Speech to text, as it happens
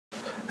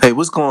Hey,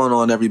 what's going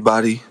on,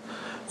 everybody?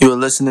 You are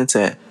listening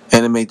to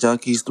Anime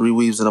Junkies 3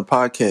 Weaves in a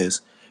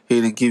Podcast,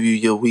 here to give you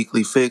your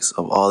weekly fix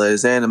of all that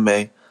is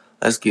anime.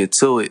 Let's get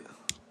to it.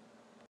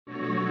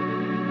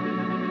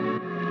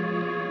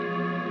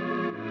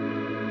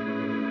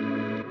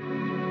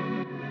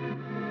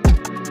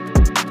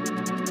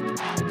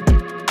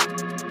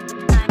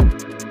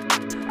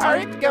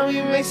 Alright, go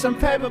you make some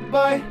paper,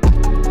 boy.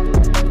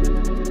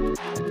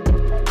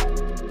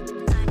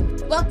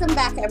 Welcome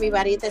back,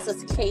 everybody. This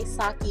is Kay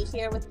Saki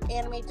here with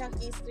Anime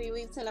Junkies 3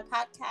 Weeks in a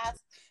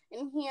Podcast.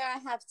 And here I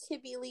have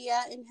Tibi,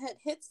 Leah, and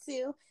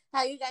Hitsu.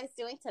 How you guys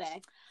doing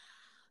today?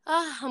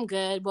 I'm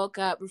good. Woke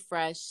up,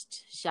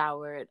 refreshed,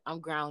 showered.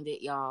 I'm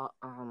grounded, y'all.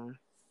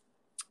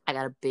 I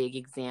got a big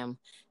exam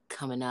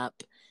coming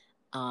up.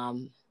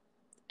 And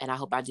I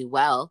hope I do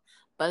well.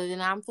 But other than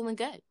that, I'm feeling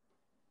good.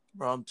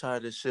 Bro, I'm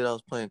tired of shit. I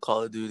was playing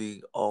Call of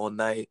Duty all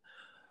night.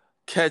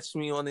 Catch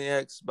me on the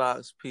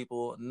Xbox,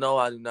 people. No,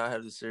 I do not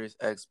have the Series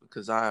X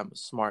because I am a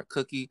smart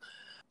cookie.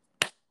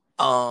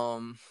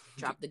 Drop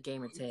the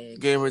gamer tag.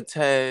 Gamer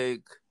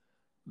tag,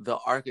 the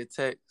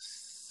Architect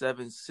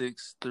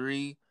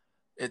 763.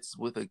 It's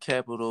with a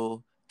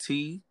capital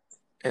T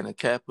and a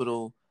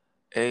capital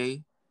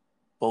A,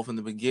 both in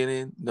the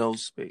beginning, no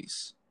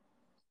space.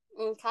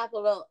 In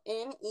capital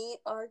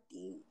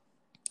N-E-R-D.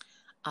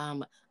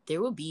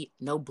 There will be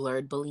no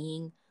blurred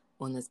bullying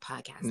on this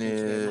podcast.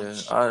 Yeah,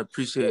 I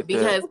appreciate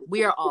because that.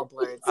 we are all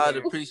blurred. I'd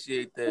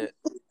appreciate that.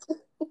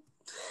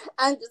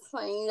 I'm just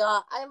playing,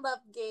 y'all. I love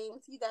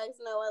games. You guys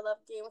know I love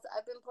games.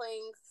 I've been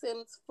playing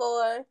Sims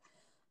 4.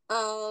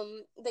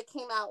 They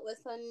came out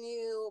with a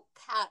new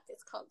pack.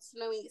 It's called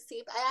Snowy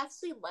Escape. I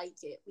actually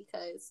like it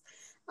because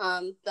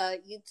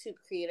the YouTube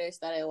creators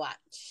that I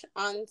watch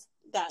on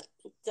that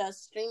does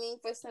streaming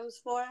for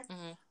Sims 4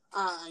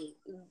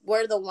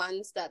 were the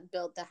ones that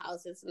built the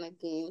houses in the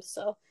game.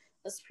 So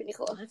that's pretty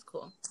cool. That's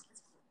cool.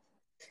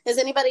 Is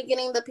anybody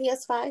getting the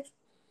PS5?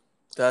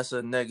 That's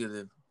a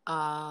negative.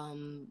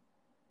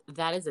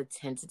 That is a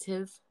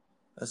tentative.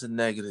 That's a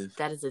negative.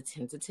 That is a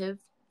tentative.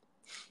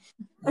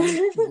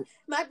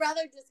 My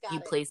brother just got you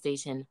it.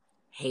 PlayStation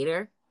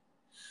hater.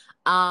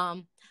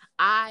 I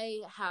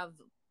have,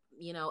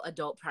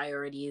 adult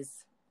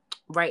priorities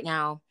right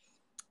now.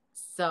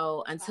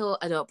 So until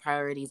adult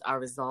priorities are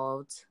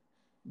resolved,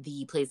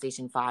 the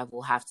PlayStation 5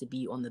 will have to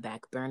be on the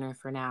back burner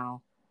for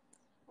now.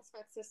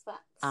 That's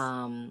facts.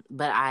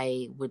 But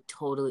I would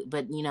totally,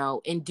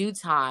 in due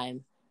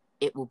time,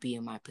 it will be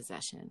in my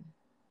possession.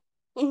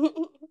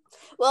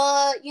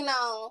 Well,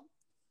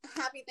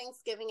 happy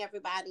Thanksgiving,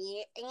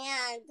 everybody,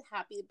 and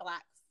happy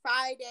Black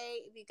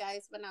Friday. If you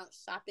guys went out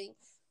shopping,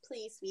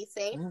 please be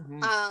safe.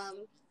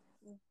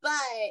 But,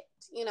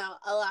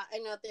 a lot, I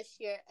know this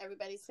year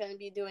everybody's going to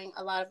be doing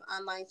a lot of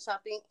online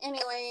shopping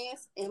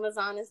anyways.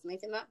 Amazon is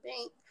making that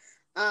bank.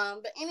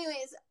 But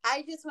anyways,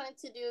 I just wanted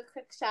to do a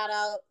quick shout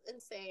out and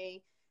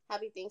say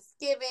happy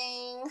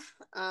Thanksgiving.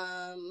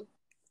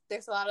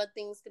 There's a lot of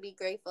things to be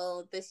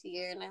grateful this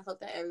year, and I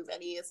hope that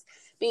everybody is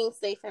being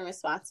safe and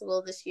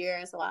responsible this year,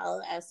 as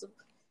well as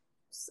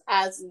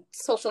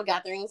social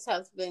gatherings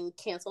have been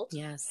canceled.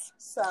 Yes.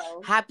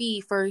 So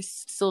happy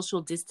first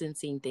social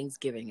distancing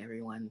Thanksgiving,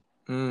 everyone.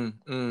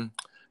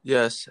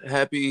 Yes,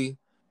 happy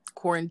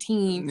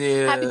quarantine.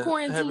 Yeah, happy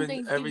quarantine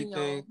Thanksgiving.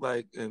 Everything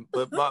y'all.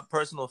 But my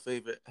personal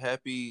favorite,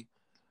 happy.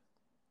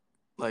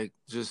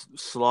 Just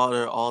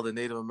slaughter all the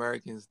Native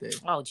Americans Day.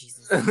 Oh,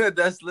 Jesus.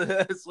 That's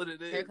what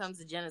it is. Here comes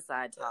the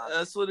genocide talk.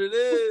 That's what it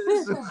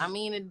is. I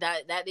mean,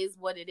 that is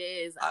what it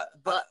is.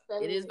 But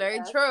it is very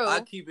true.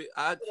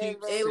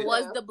 It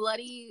was the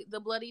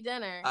bloody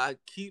dinner. I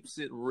keeps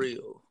it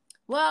real.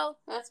 Well,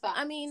 that's fine.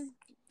 I mean,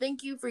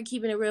 thank you for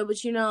keeping it real. But,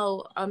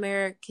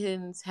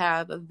 Americans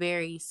have a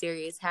very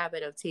serious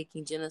habit of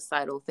taking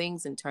genocidal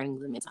things and turning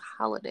them into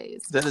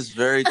holidays. That is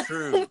very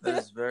true. That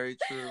is very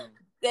true.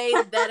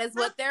 That is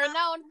what they're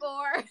known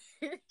for.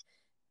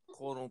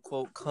 Quote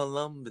unquote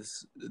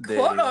Columbus Day.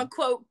 Quote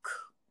unquote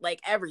like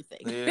everything.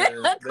 Yeah,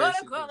 quote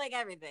unquote like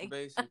everything.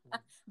 Basically.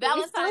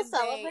 Valentine's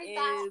Day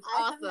is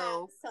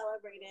also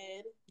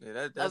celebrated.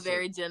 Yeah, that's a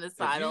very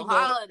genocidal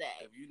holiday.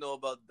 If you know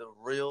about the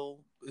real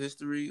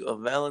history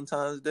of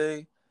Valentine's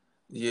Day,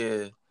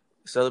 yeah,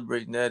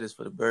 celebrating that is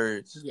for the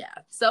birds. Yeah.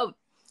 So,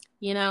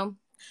 no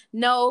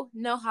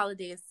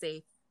holiday is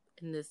safe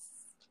in this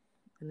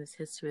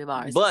history of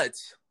ours.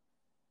 But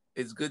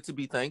it's good to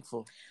be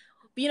thankful.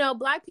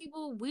 Black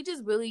people, we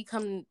just really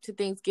come to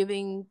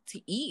Thanksgiving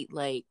to eat.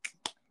 Like,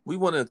 we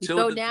want to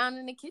chill down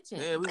in the kitchen.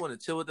 Yeah, we want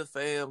to chill with the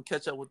fam,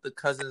 catch up with the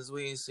cousins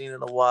we ain't seen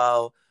in a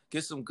while,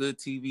 get some good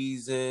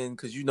TVs in,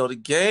 because the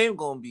game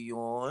gonna be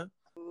on.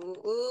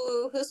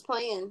 Ooh, who's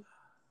playing?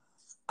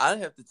 I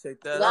have to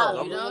check that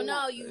out. You don't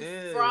know,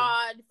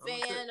 fraud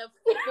fan of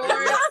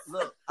sports.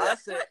 Look,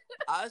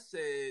 I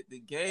said the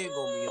game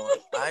gonna be on.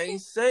 I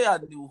ain't say I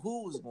knew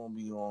who was gonna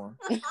be on.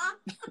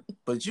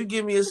 But you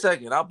give me a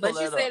second, I'll pull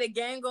that up. But you say the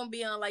game gonna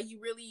be on, like you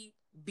really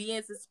be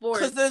into sports.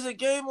 Because there's a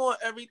game on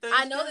every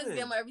Thanksgiving. I know there's a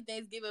game on every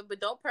Thanksgiving,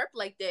 but don't perp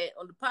like that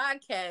on the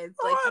podcast.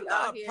 I'm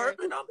not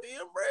perping, I'm being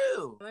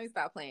real. Let me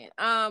stop playing.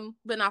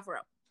 But not for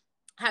real.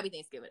 Happy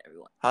Thanksgiving,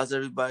 everyone. How's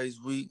everybody's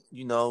week?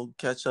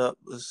 Catch up.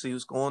 Let's see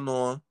what's going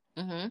on.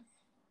 Mm-hmm.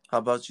 How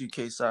about you,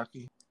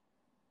 Keisaki?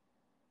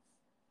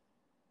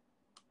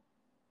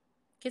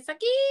 Kisaki.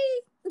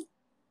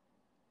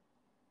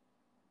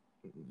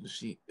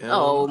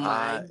 Oh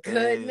my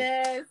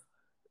goodness.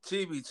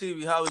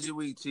 Chibi, how was your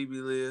week,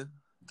 Chibi Leah?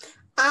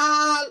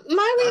 My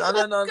week.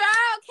 No. Girl,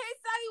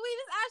 Kisaki, we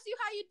just asked you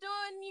how you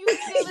doing. You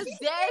feel this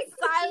dead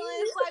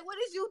silence. Like, what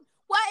is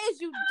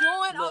you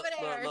doing over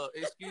there? Look,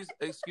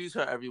 excuse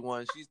her,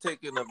 everyone. She's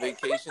taking a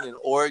vacation in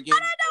Oregon. I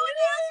don't know what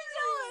the hell she's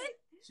doing.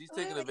 She's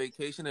taking a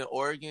vacation in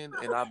Oregon,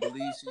 and I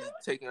believe she's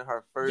taking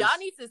her first. Y'all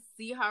need to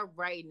see her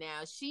right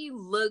now. She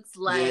looks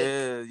like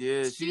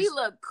She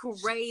look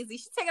crazy.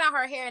 She's taking out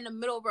her hair in the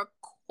middle of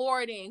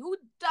recording. Who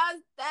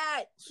does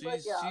that?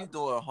 She's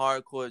doing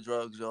hardcore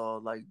drugs,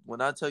 y'all. Like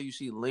when I tell you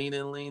she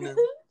leaning.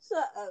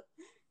 Shut up,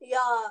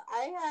 y'all.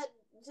 I had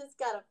just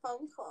got a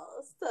phone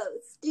call, so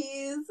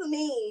excuse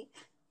me.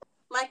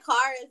 My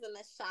car is in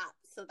the shop,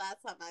 so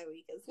that's how my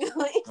week is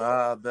going.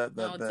 Bet.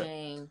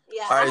 Dang.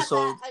 Yeah, all right,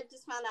 I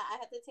just found out I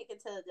had to take it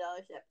to the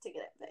dealership to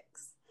get it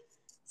fixed.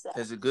 So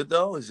is it good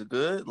though? Is it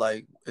good?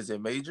 Like, is it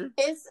major?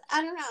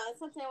 I don't know. It's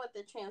something with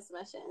the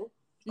transmission.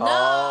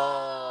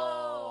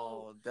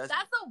 No, that's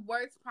the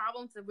worst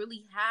problem to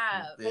really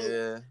have.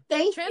 Yeah.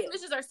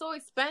 Transmissions are so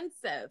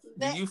expensive.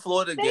 Do you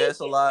floor the gas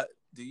a lot?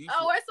 We're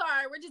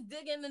sorry. We're just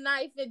digging the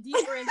knife and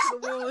deeper into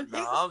the wound.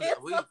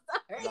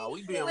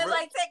 we being We're real.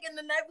 like taking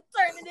the knife and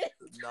turning it.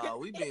 Nah,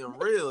 we being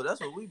real. That's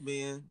what we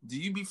being. Do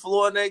you be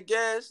flooring that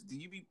gas? Do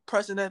you be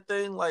pressing that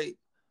thing like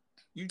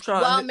you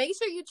trying? Well, make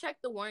sure you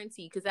check the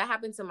warranty because that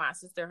happened to my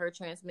sister. Her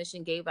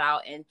transmission gave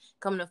out, and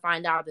come to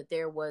find out that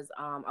there was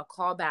a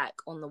callback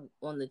on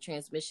the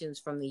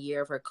transmissions from the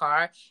year of her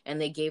car, and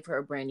they gave her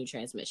a brand new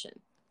transmission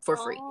for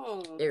free.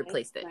 They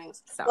replaced it.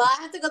 Nice. So. Well,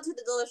 I have to go to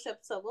the dealership,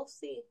 so we'll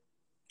see.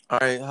 All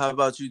right, how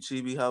about you,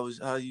 Chibi?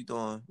 How you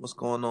doing? What's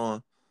going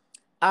on?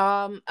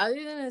 Other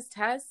than this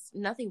test,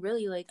 nothing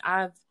really. Like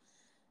I've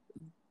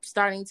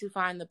starting to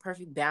find the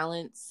perfect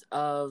balance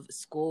of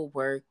school,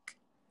 work,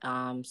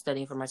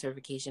 studying for my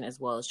certification, as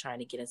well as trying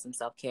to get in some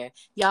self-care.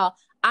 Y'all,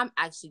 I'm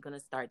actually gonna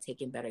start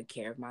taking better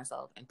care of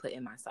myself and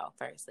putting myself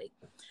first. Like,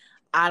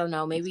 I don't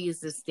know, maybe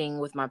it's this thing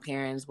with my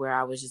parents where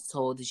I was just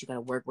told that you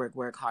gotta work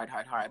hard.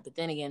 But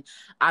then again,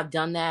 I've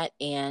done that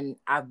and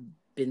I've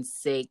been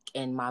sick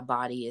and my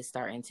body is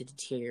starting to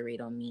deteriorate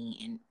on me,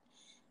 and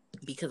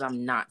because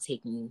I'm not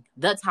taking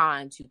the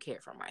time to care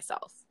for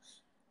myself.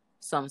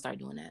 So I'm gonna start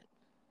doing that.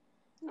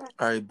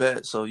 All right,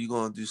 bet. So you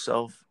gonna do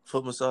self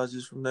foot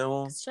massages from now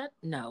on?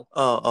 No.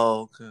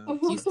 Oh, okay.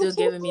 You still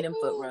giving me them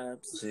foot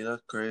rubs? See,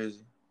 that's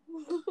crazy.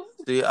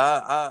 See,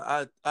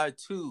 I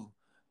too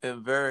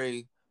am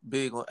very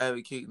big on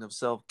advocating of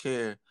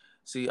self-care.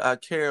 See, I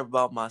care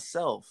about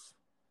myself,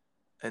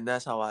 and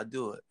that's how I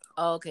do it.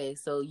 Oh, okay,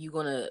 so you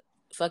gonna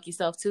fuck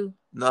yourself too?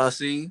 Nah,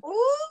 see?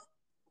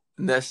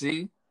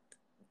 See?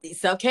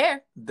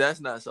 Self-care. That's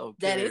not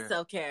self-care. That is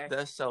self-care.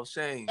 That's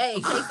self-shame. Hey,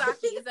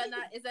 Keisaki, is that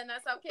not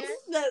self-care?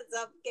 That's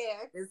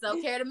self-care. It's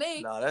self-care to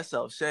me. No, that's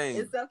self-shame.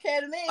 It's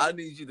self-care to me. I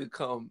need you to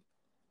come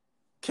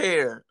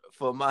care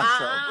for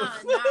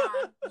myself. Nah.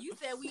 You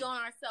said we on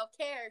our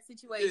self-care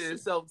situation. Yeah,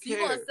 self-care.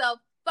 So you want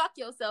fuck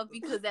yourself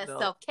because that's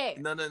self-care.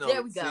 No.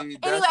 There we go. See,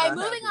 anyway,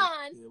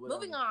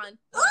 moving on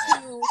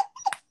to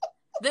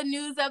the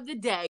news of the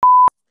day.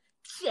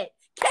 Shit.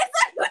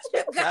 What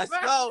you got?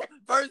 Let's go.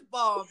 First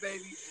ball,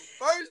 baby.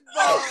 First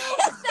ball.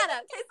 Shut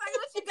up.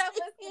 What you got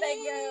for us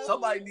today, girl?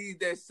 Somebody needs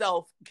that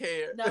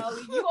self-care. No,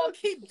 you gonna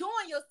keep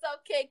doing your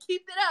self-care.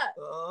 Keep it up.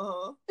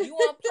 Uh-huh. You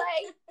wanna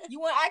play? You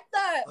wanna act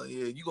up? Oh,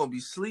 yeah, you gonna be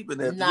sleeping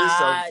after this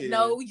self-care.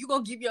 No, you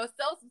gonna give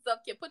yourself some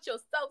self-care. Put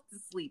yourself to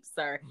sleep,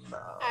 sir. No.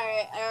 All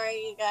right,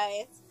 you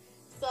guys.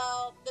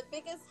 So the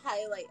biggest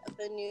highlight of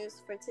the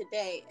news for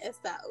today is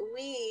that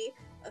we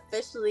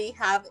officially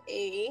have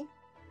a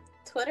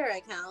Twitter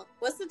account.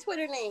 What's the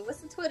Twitter name?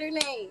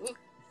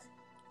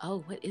 Oh,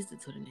 what is the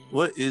Twitter name?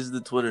 What is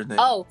the Twitter name?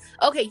 Oh,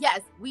 okay,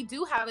 yes. We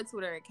do have a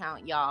Twitter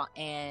account, y'all,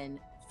 and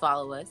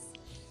follow us.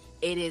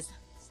 It is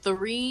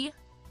 3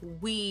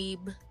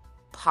 Weeb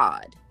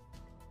Pod.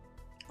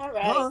 All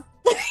right. Huh?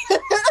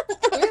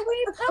 3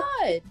 Weeb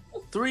Pod.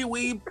 3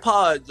 Weeb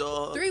Pod,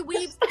 dog. 3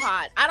 Weebs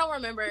Pod. I don't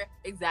remember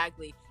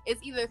exactly.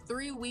 It's either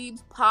 3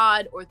 Weebs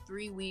Pod or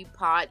 3 Weeb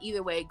Pod.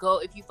 Either way, go.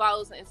 If you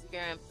follow us on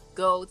Instagram,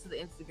 go to the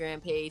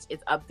Instagram page.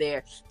 It's up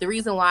there. The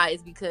reason why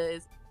is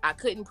because I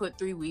couldn't put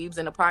 3 Weebs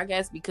in a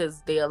podcast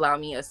because they allow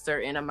me a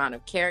certain amount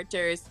of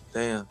characters.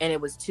 Damn. And it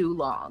was too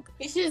long.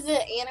 You should have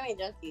said Anime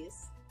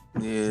Junkies.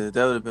 Yeah,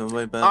 that would have been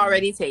way better.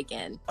 Already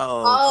taken. Damn.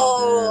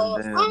 Oh.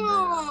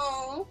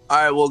 All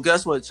right, well,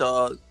 guess what,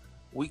 y'all?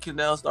 We can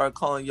now start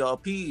calling y'all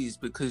P's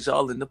because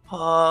y'all in the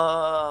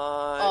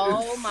pod.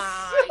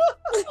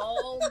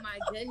 Oh my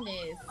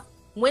goodness.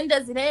 When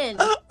does it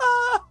end?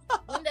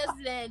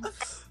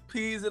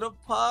 P's in a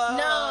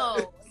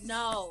pod.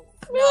 No.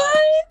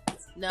 What?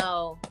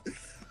 No.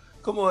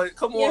 Come on,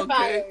 You're Kay.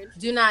 fired.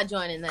 Do not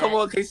join in that. Come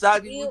on,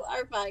 Keisaki. You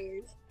are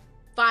fired.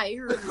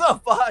 Fired.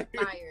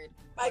 Fired.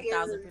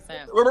 1,000%.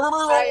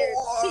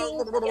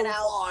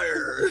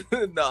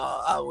 Fire.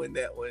 Nah, I win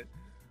that one.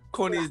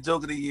 Corniest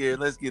joke of the year.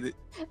 Let's get it.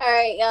 All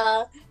right,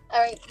 y'all. All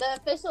right, the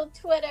official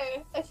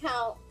Twitter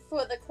account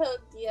for the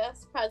Code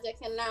Geass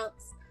project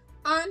announced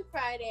on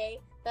Friday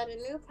that a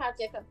new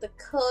project of the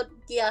Code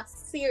Geass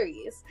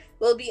series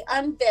will be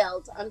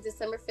unveiled on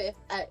December 5th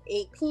at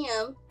 8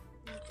 p.m.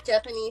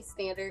 Japanese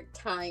Standard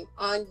Time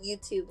on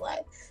YouTube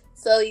Live.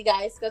 So you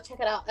guys go check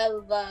it out. I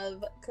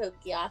love Code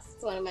Geass.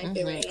 It's one of my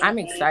favorite. I'm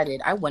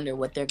excited. I wonder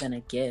what they're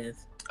gonna give.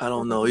 I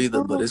don't know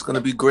either, but it's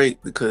gonna be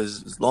great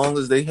because as long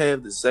as they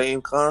have the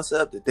same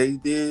concept that they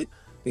did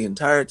the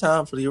entire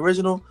time for the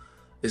original,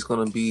 it's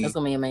gonna be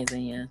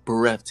amazing. Yeah,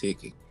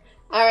 breathtaking.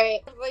 All right,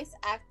 voice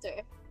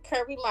actor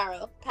Kirby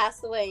Morrow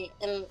passed away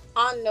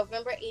on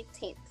November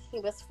 18th. He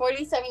was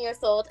 47 years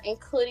old,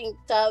 including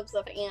dubs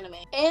of anime.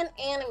 In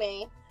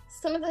anime,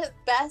 some of the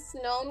best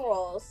known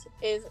roles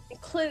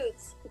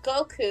includes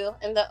Goku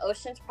in the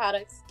Ocean's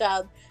Products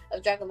dub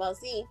of Dragon Ball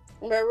Z,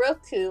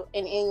 Moroku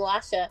in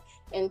Inuyasha,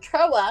 and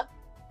Trowa,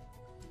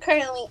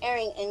 currently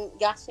airing in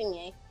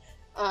Yashine,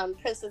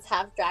 Princess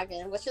Half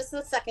Dragon, which is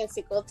the second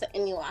sequel to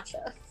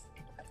Inuyasha.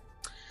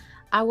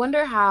 I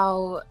wonder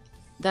how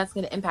that's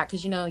going to impact,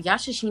 because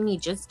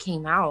Yashashini just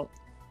came out.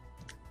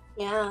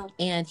 Yeah.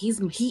 And he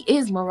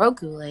is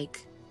Moroku.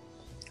 Like,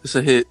 it's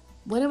a hit.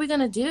 What are we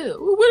gonna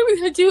do?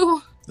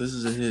 This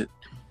is a hit.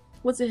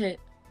 What's a hit?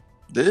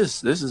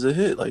 This is a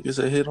hit. Like, it's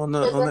a hit on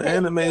the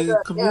anime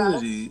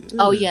community. Yeah.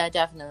 Oh yeah,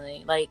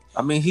 definitely. Like,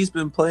 I mean, he's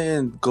been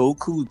playing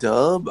Goku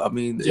dub. I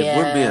mean, if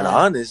we're being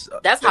honest,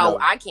 that's how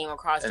I came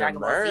across Dragon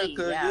Ball Z.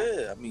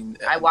 Yeah. I mean,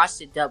 I watched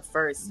it dub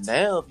first.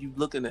 Now, if you're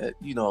looking at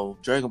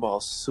Dragon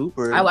Ball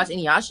Super, I watched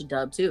Inuyasha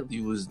dub too.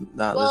 You was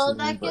not listening. Well,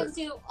 that gives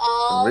you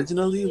all.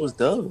 Originally, it was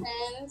dub.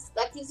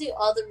 That gives you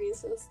all the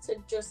reasons to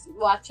just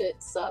watch it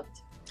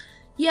subbed.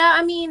 Yeah,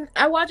 I mean,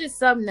 I watch it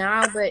sub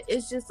now, but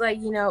it's just like,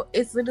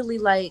 it's literally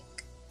like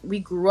we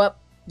grew up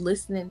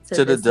listening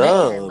to this the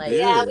dub. Man. Like,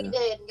 yeah, we did.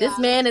 Yeah. This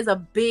man is a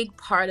big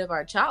part of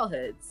our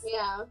childhoods.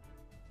 Yeah,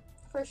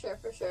 for sure.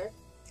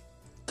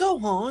 Go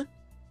on.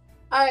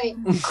 All right.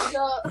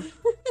 So...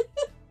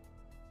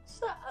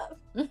 Shut up.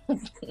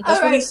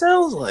 That's what he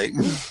sounds like.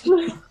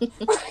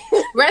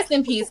 Rest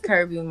in peace,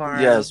 Kirby Morrow.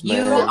 Yes,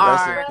 man. You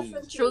are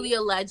truly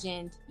a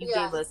legend. You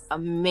gave us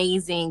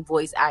amazing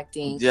voice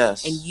acting.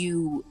 Yes. And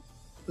you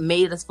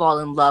made us fall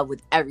in love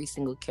with every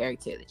single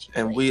character that you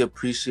played. And we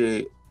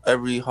appreciate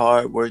every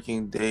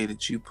hard-working day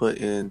that you put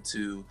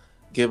into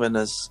giving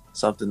us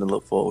something to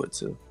look forward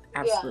to.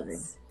 Absolutely.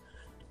 Yes.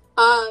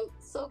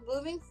 So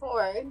moving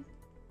forward,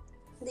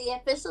 the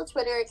official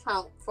Twitter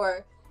account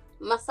for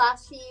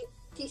Masashi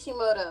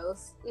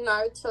Kishimoto's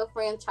Naruto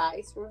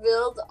franchise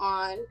revealed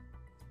on,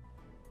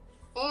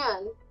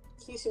 and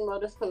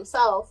Kishimoto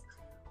himself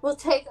will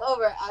take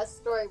over as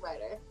story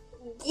writer.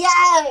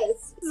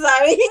 Yes!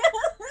 Sorry.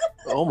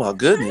 Oh my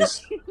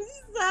goodness. So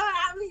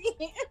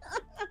happy.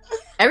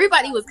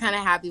 Everybody was kind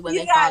of happy when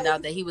they found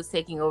out that he was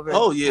taking over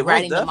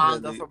writing the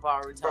manga for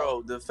Boruto.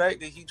 Bro, the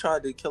fact that he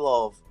tried to kill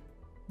off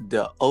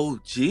the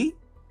OG?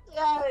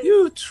 Yes.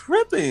 You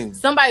tripping.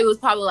 Somebody was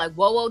probably like,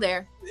 whoa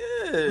there.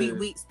 Yeah.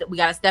 We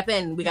gotta step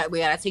in. We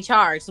gotta take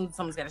charge.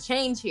 Someone's gotta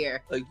change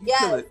here. Like,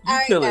 you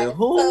killing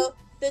who? So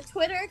the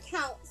Twitter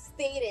account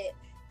stated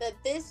that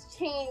this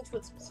change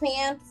was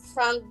planned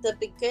from the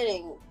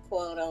beginning,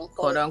 quote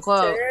unquote.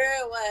 Sure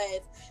it was.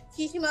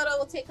 Kishimoto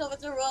will take over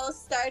the role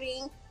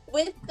starting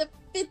with the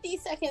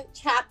 52nd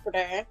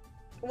chapter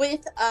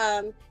with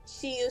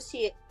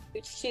Shiyusha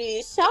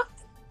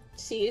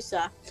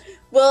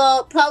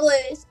will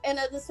publish in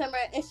a December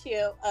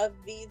issue of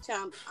V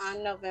Jump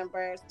on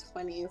November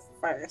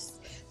 21st.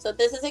 So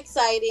this is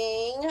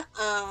exciting.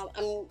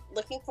 I'm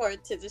looking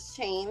forward to this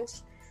change.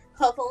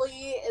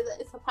 Hopefully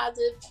it's a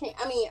positive change.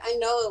 I mean, I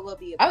know it will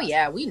be. Oh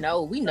yeah, we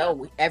know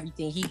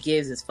everything he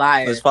gives is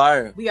fire. It's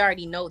fire. We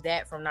already know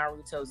that from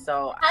Naruto,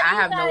 so I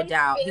have no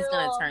doubt he's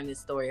gonna turn this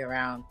story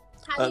around.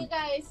 How do you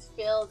guys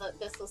feel that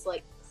this was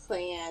like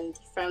planned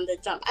from the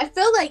jump? I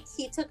feel like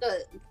he took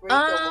a break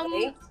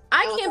away.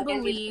 I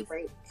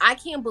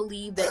can't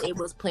believe that it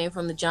was planned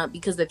from the jump,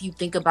 because if you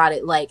think about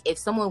it, like if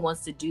someone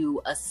wants to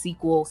do a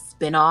sequel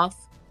spinoff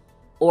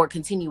or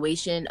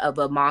continuation of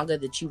a manga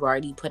that you've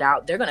already put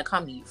out, they're gonna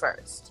come to you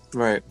first.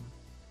 Right.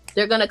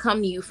 They're gonna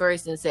come to you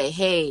first and say,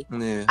 "Hey,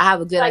 I have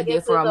a good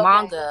idea for a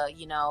manga.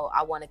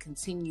 I want to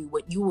continue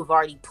what you have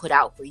already put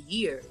out for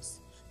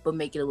years, but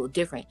make it a little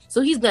different."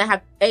 So he's gonna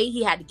have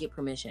he had to get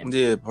permission.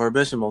 Yeah,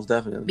 permission most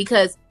definitely,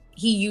 because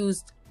he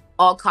used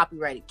all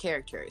copyrighted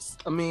characters.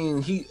 I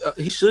mean, he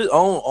should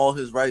own all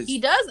his rights. He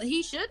does.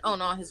 He should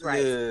own all his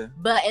rights. Yeah.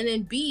 But and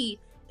then B,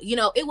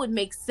 it would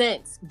make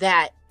sense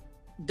that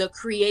the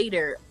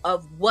creator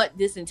of what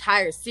this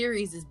entire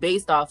series is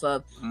based off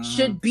of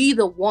should be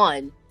the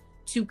one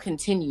to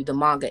continue the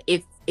manga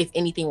if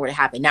anything were to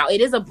happen. Now,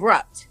 it is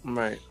abrupt.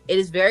 Right. It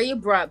is very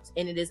abrupt,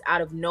 and it is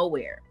out of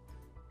nowhere,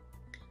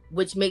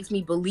 which makes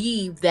me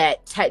believe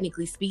that,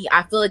 technically speaking,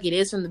 I feel like it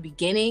is from the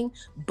beginning,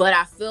 but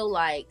I feel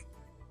like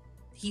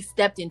he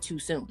stepped in too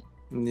soon.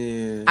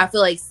 Yeah. I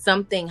feel like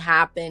something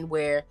happened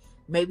where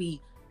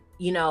maybe,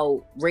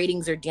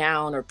 ratings are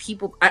down, or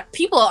people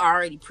are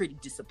already pretty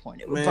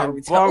disappointed with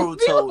Boruto.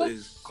 Boruto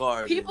is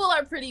garbage. People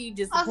are pretty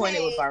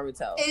disappointed with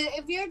Boruto.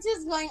 If you're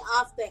just going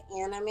off the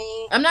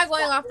anime, I'm not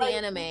going off the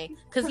anime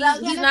because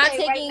he's not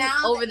taking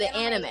over the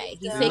anime.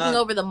 He's taking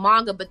over the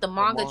manga, but the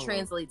manga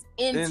translates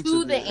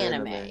into the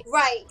anime.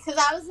 Right, because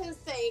I was gonna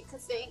say,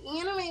 because the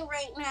anime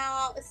right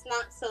now is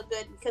not so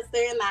good because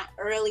they're in that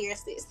earlier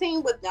stage.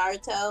 Same with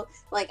Naruto.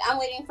 Like, I'm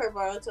waiting for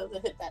Boruto to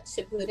hit that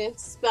Shippuden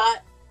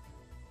spot.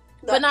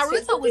 But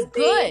Naruto was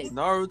good.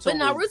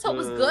 Naruto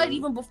was good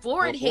even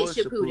before it hit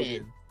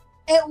Shippuden.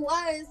 It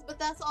was, but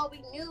that's all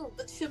we knew.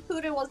 But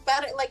Shippuden was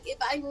better. Like, if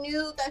I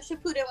knew that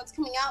Shippuden was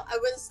coming out, I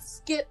would have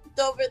skipped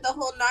over the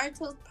whole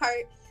Naruto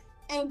part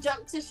and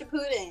jumped to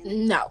Shippuden.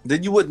 No.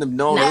 Then you wouldn't have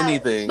known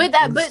anything. But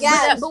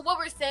what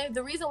we're saying,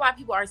 the reason why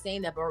people are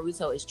saying that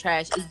Boruto is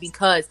trash is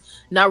because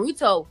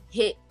Naruto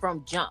hit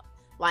from jump.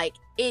 Like,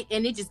 it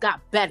just got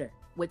better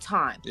with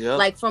time. Yep.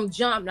 Like, from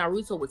jump,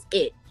 Naruto was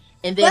it.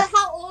 And then, but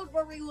how old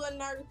were we when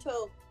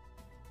Naruto?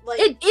 Like,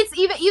 it's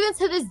even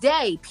to this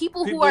day,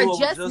 people who are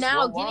just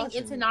now getting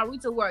into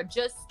Naruto, who are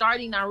just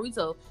starting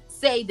Naruto,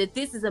 say that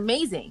this is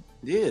amazing.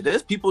 Yeah,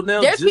 there's people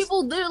now. There's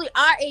people literally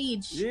our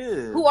age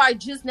who are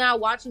just now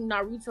watching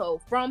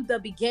Naruto from the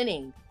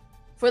beginning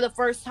for the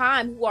first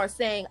time, who are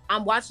saying,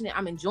 I'm watching it,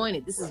 I'm enjoying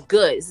it. This is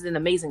good. This is an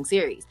amazing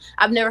series.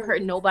 I've never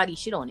heard nobody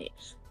shit on it.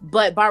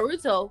 But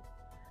Boruto,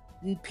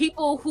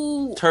 people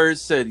who... Turd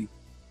City.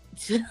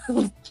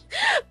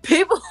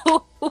 People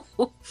who...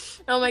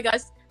 Oh my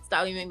gosh.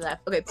 Stop, you made me laugh.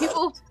 Okay,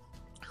 people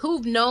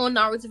who've known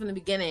Naruto from the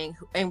beginning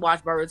and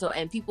watched Boruto,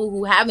 and people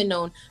who haven't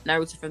known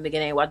Naruto from the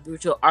beginning and watched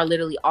Boruto are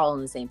literally all on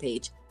the same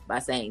page by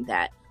saying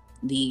that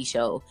the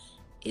show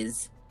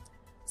is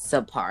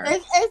subpar.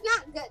 It's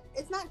not good.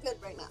 It's not good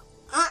right now.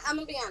 I'm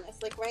gonna be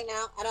honest. Like, right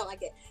now, I don't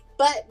like it.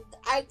 But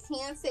I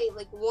can say,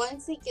 like,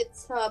 once it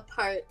gets to a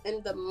part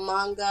in the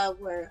manga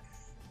where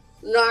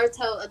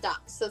Naruto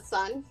adopts a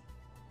son,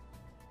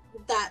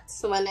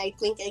 that's when I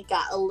think it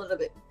got a little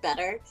bit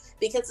better,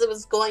 because it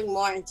was going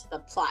more into the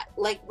plot.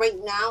 Like, right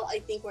now, I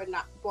think where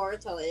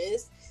Boruto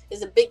is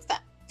a big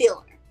fat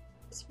filler.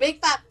 It's a big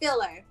fat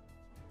filler.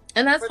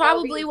 And that's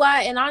probably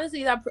why, and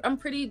honestly, I'm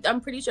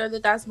pretty sure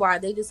that that's why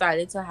they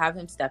decided to have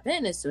him step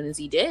in as soon as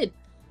he did.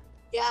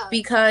 Yeah.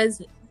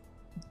 Because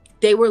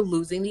they were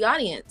losing the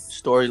audience.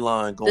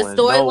 Storyline going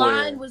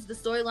nowhere. The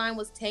storyline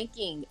was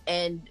tanking,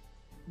 and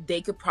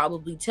they could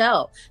probably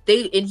tell.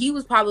 And he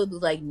was probably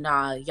like,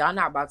 nah, y'all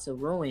not about to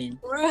ruin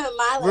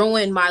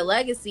my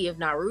legacy of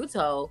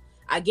Naruto.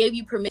 I gave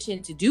you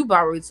permission to do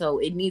Boruto.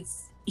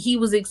 He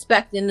was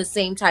expecting the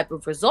same type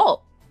of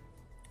result,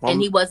 and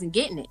he wasn't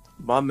getting it.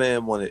 My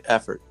man wanted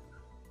effort,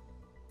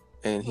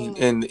 and he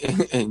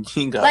and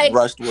he got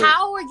rushed with.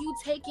 How are you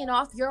taking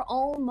off your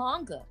own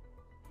manga?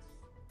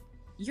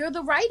 You're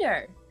the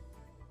writer.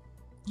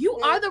 You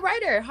are the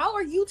writer. How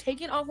are you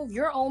taking off of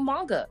your own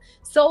manga?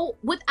 So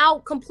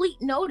without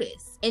complete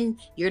notice, and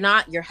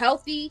you're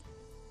healthy.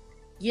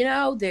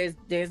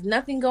 There's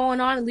nothing going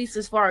on, at least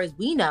as far as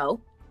we know.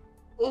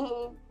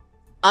 Mm-hmm.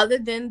 Other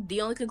than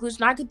the only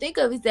conclusion I could think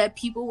of is that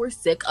people were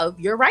sick of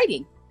your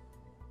writing.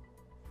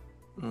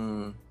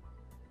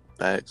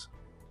 Facts.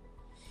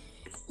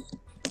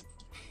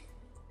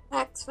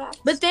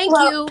 But thank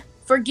you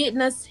for getting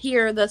us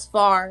here thus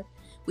far.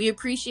 We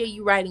appreciate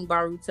you writing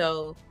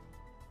Boruto.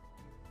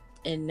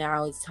 And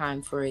now it's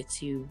time for it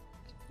to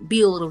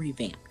be a little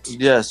revamped.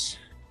 Yes.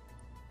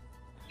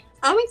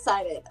 I'm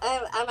excited.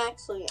 I'm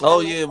actually.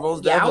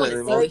 Most definitely.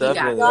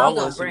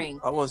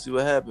 I want to see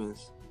what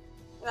happens.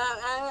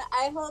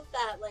 I hope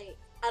that, like,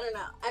 I don't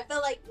know. I feel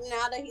like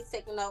now that he's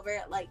taken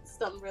over, like,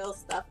 some real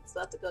stuff is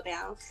about to go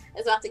down.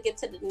 It's about to get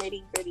to the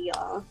nitty gritty,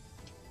 y'all.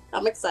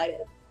 I'm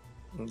excited.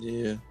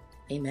 Yeah.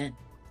 Amen.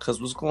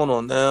 Because what's going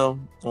on now?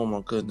 Oh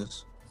my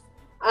goodness.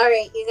 All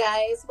right, you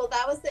guys. Well,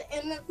 that was the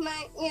end of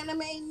my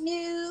anime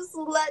news.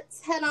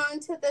 Let's head on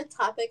to the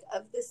topic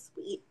of this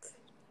week.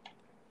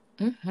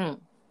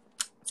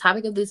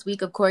 Topic of this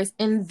week, of course,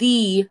 in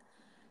the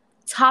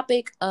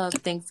topic of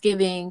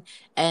Thanksgiving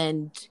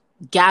and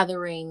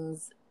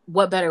gatherings.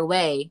 What better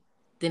way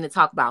than to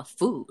talk about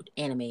food,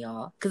 anime,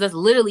 y'all? Because that's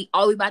literally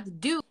all we about to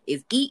do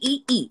is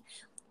eat.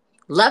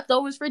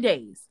 Leftovers for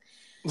days.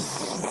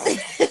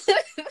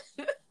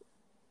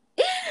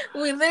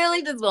 We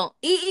literally just won't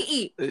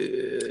eat.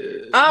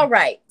 All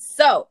right.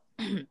 So,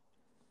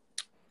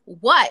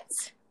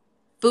 what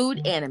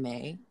food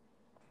anime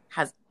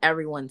has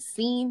everyone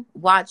seen,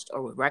 watched,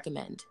 or would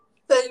recommend?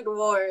 Food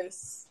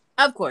Wars.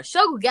 Of course,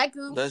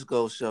 Shokugeki. Let's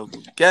go,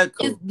 Shokugeki.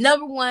 Is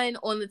number one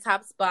on the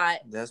top spot.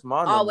 That's my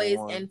number always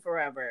one. And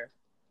forever.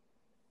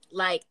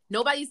 Like,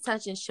 nobody's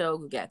touching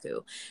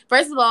Shokugeki.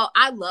 First of all,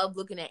 I love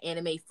looking at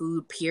anime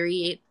food,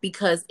 period,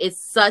 because it's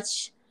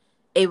such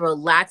a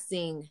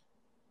relaxing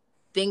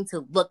thing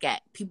to look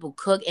at. People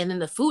cook, and then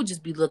the food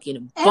just be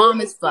looking bomb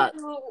as fuck.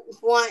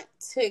 Want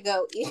to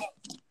go eat?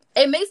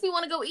 It makes me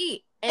want to go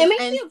eat.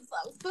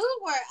 Food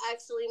War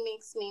actually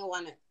makes me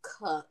want to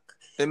cook.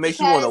 It makes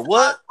you want to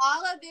what?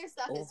 All of their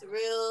stuff is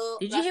real.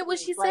 Did you hear what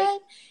she said?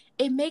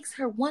 It makes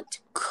her want to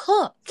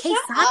cook.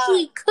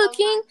 Keisaki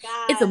cooking.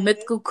 Oh, it's a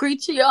mythical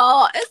creature,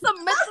 y'all. It's a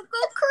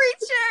mythical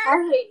creature.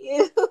 I hate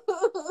you.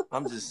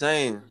 I'm just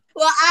saying.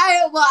 Well,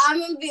 I'm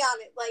gonna be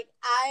honest. Like,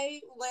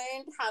 I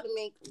learned how to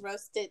make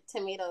roasted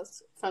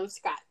tomatoes from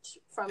scratch.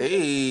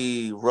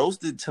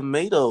 Roasted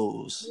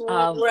tomatoes.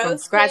 From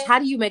scratch. How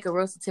do you make a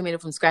roasted tomato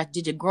from scratch?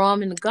 Did you grow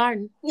them in the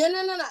garden?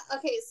 No.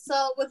 Okay,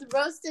 so with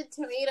roasted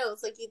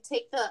tomatoes, like you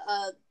take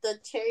the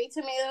cherry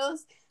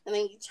tomatoes and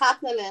then you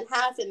chop them in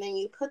half and then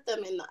you put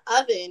them in the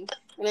oven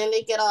and then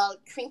they get all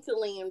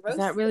crinkly and roasted. Is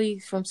that really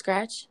from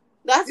scratch?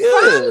 That's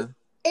from.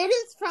 It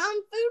is from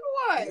Food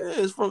Wars.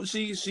 Yeah, it's from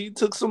she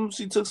took some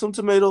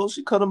tomatoes,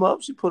 she cut them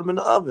up, she put them in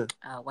the oven.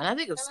 When I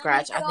think of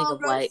scratch, I think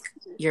of like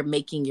you're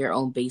making your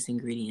own base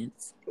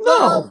ingredients.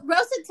 No,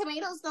 roasted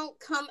tomatoes don't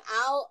come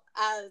out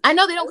as. I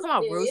know they don't come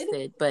out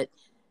roasted, but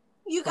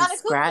you gotta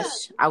scratch.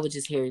 Cook them. I would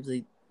just hear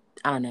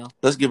I don't know.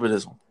 Let's give her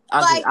this one.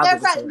 They're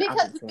fried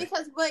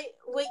because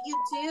what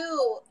you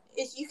do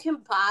is you can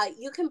buy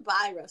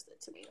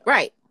roasted tomatoes.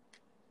 Right.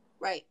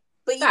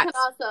 But you can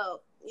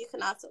also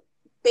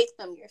bake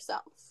them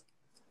yourself.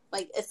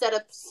 Like, instead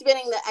of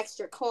spending the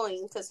extra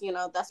coin, because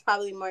that's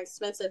probably more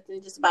expensive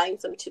than just buying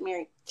some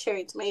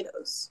cherry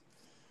tomatoes.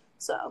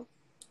 So,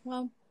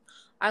 well,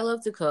 I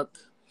love to cook,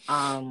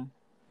 and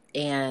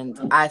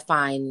I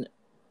find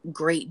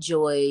great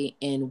joy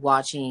in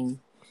watching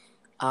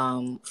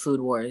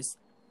Food Wars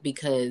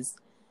because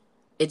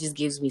it just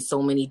gives me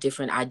so many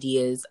different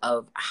ideas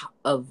of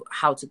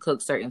how to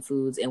cook certain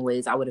foods in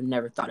ways I would have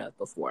never thought of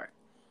before.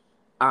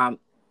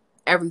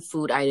 Every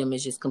food item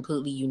is just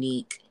completely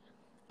unique.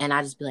 And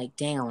I just be like,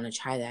 dang, I want to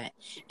try that.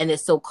 And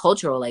it's so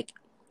cultural. Like,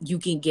 you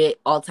can get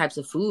all types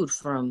of food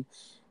from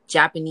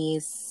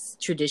Japanese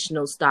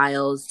traditional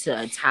styles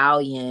to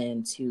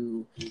Italian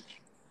to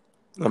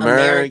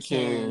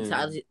American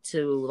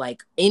to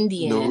like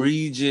Indian.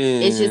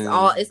 Norwegian.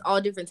 It's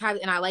all different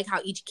types. And I like how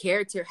each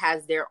character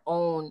has their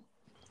own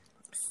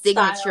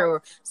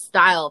signature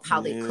style of how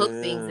they cook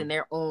things and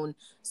their own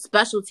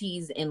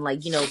specialties and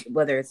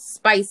whether it's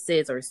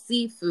spices or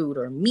seafood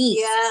or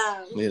meat.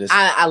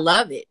 I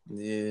love it.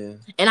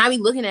 And I be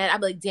looking at it, I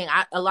be like, dang,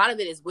 a lot of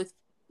it is with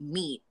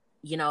meat.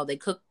 They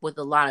cook with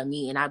a lot of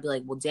meat, and I'd be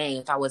like, well, dang,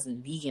 if I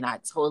wasn't vegan,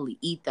 I'd totally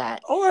eat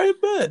that. All right,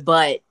 bet.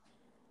 But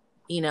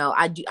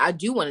I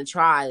do want to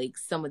try like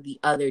some of the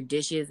other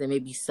dishes and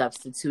maybe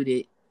substitute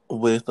it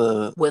with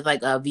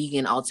like a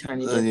vegan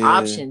alternative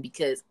option,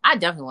 because I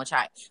definitely want to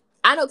try it.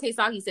 I know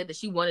Keisaki said that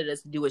she wanted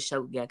us to do a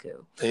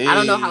shogaku. Hey. I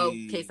don't know how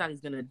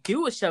Keisaki's gonna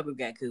do a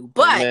shogaku,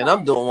 but man,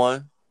 I'm doing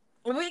one.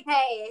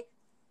 Hey,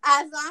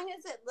 as long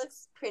as it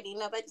looks pretty,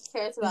 nobody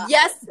cares about.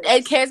 Yes,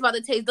 it cares about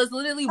the taste. That's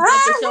literally what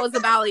the show is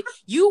about. Like,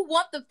 you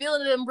want the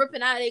feeling of them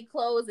ripping out of their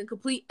clothes in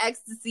complete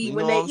ecstasy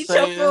when they eat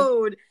your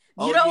food.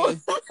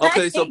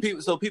 Okay, so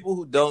people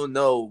who don't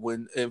know,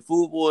 when in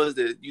Food Wars,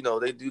 that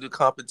they do the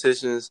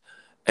competitions,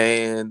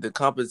 and the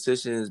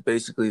competition is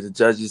basically the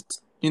judges.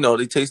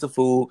 They taste the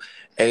food,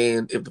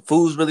 and if the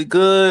food's really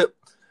good,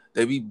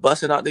 they be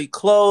busting out their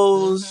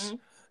clothes. Mm-hmm.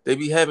 They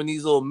be having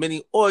these little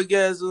mini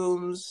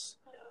orgasms.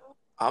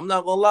 I'm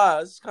not gonna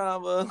lie, it's kind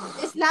of a.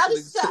 It's not a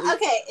show.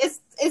 Okay,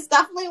 it's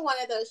definitely one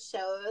of those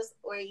shows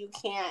where you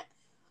can't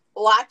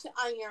watch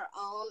on your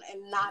own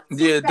and not.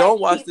 Yeah, don't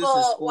watch this in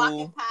school.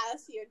 Walking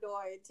past your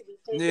door to be.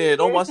 Yeah,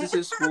 don't watch this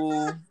in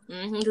school.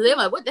 Because they're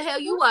like, "What the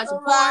hell you watching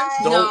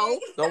porn?"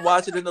 Don't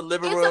watch it in the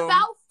living room. It's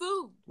about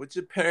food with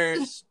your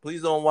parents.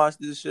 Please don't watch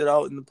this shit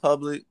out in the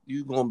public.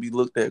 You gonna be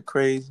looked at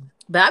crazy.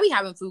 But I be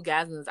having food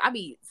gasms.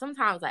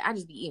 Sometimes I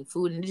just be eating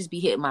food and it just be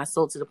hitting my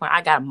soul to the point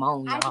I gotta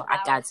moan, y'all. I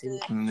got to.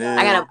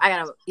 Yeah. I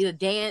gotta either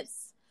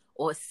dance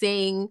or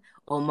sing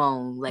or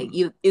moan. Like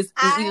it's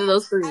either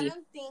those three. I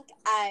don't think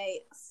I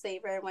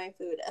savor my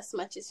food as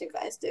much as you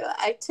guys do.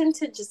 I tend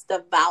to just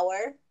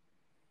devour.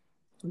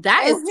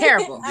 That is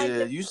terrible.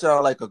 Yeah, you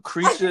sound like a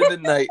creature in the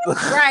night.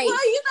 Right.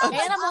 Well,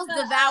 animals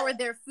devour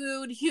their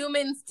food.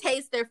 Humans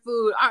taste their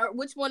food.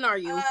 Which one are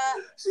you?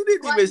 She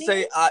didn't even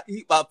say I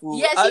eat my food.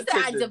 Yeah, she said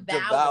I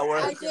devour.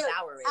 I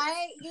devour it.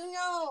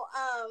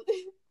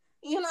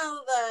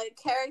 The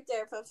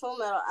character from Full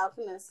Metal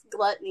Alchemist,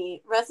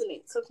 Gluttony,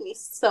 resonates with me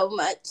so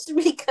much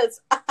because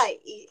I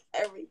eat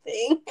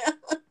everything.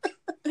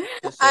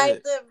 I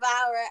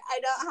devour. I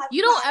don't have.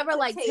 You don't ever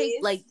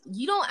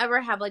you don't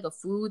ever have like a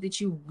food that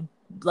you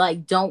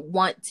like don't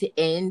want to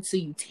end, so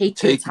you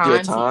take your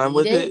time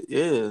with it.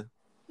 Yeah.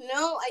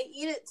 No, I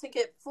eat it to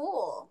get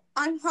full.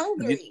 I'm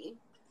hungry.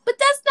 But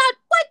that's not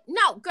what.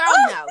 No, girl,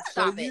 no.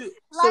 Stop it.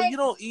 So you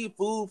don't eat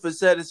food for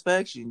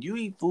satisfaction. You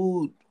eat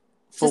food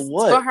for just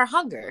what? For her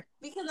hunger.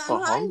 Because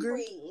I'm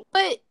hungry.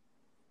 But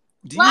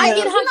I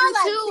get hungry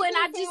too, and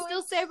I just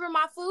still savor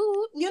my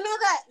food. You know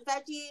that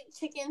veggie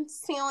chicken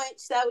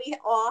sandwich that we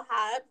all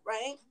had,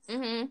 right?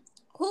 Mm-hmm.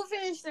 Who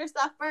finished their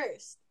stuff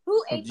first?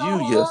 Who ate the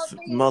whole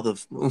thing? Mother.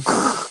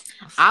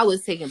 I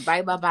was taking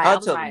bite by bite. I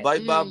took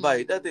bite by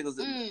bite. That thing was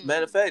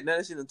matter of fact. Now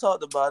that she done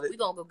talked about it, we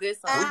gonna go get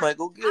some. We might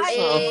go get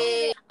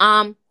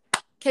some.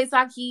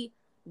 Keisaki,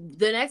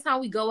 the next time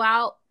we go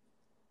out,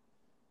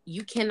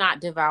 you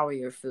cannot devour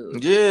your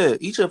food. Yeah,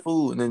 eat your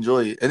food and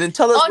enjoy it. And then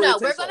tell us Oh, what no,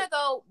 it we're tastes going to like.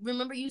 go.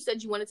 Remember, you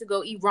said you wanted to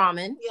go eat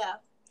ramen? Yeah.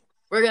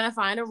 We're going to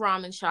find a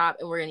ramen shop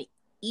and we're going to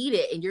eat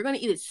it. And you're going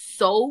to eat it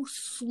so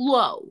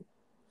slow.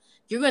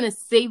 You're going to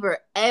savor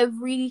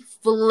every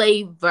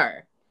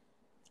flavor.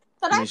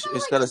 But I feel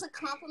like it's a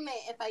compliment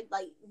if I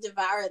like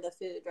devour the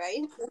food,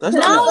 right? That's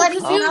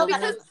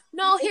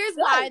Here's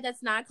why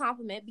that's not a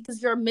compliment,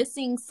 because you're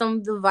missing some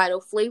of the vital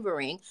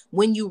flavoring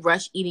when you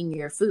rush eating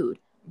your food.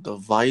 The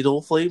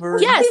vital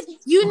flavoring? Yes,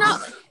 you know.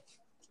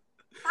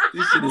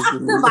 This shit is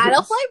the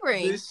vital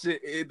flavoring.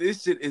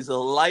 This shit is a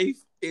life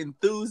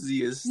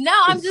enthusiast. No,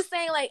 I'm just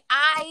saying, like,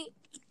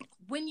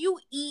 when you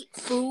eat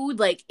food,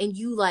 like, and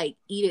you like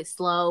eat it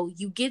slow,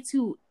 you get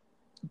to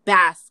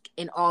bask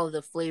in all of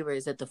the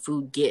flavors that the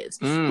food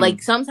gives.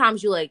 Like,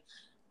 sometimes you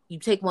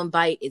take one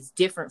bite, it's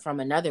different from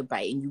another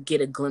bite, and you get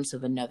a glimpse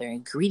of another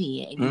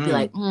ingredient, and you be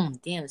like,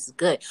 damn, this is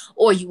good.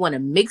 Or you want to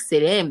mix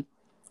it in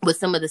with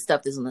some of the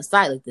stuff that's on the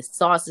side, like the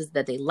sauces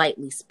that they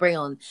lightly spray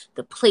on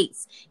the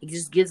plates. It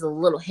just gives a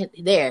little hint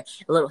there,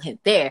 a little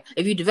hint there.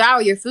 If you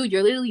devour your food,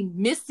 you're literally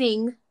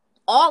missing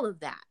all of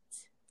that.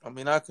 I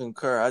mean, I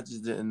concur. I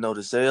just didn't know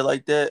to say it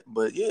like that,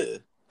 but yeah.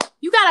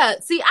 You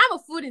gotta see, I'm a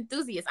food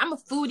enthusiast. I'm a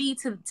foodie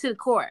to the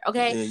core,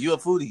 okay? Yeah, you a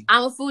foodie.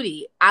 I'm a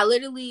foodie. I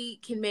literally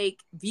can make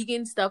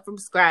vegan stuff from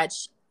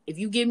scratch. If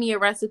you give me a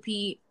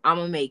recipe, I'm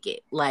gonna make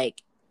it,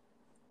 like,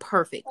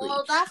 perfectly.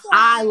 Well, that's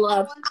why I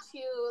want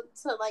you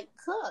to, like,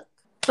 cook.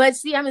 But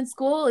see, I'm in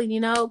school, and, you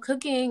know,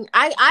 cooking,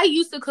 I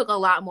used to cook a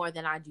lot more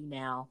than I do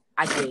now.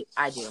 I do.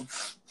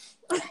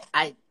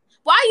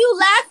 Why are you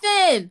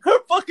laughing? Her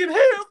fucking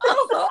hair,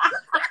 bro.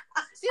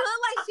 She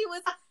looked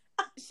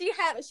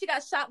like she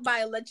got shot by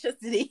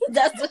electricity.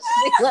 That's what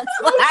she looks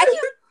like.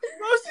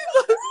 Bro, she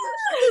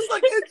looks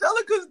like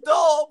Angelica's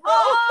doll, bro.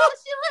 Oh,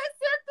 she looks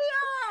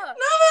Cynthia.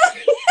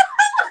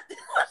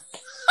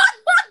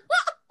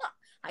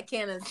 I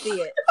can't unsee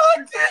it. I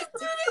can't do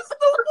this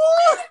no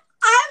more.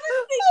 I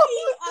was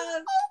thinking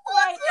of,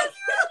 like,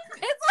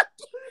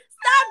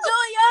 stop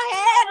doing your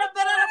head in the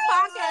middle of the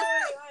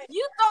podcast.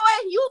 You throw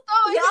it.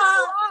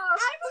 Y'all,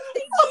 I was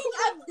thinking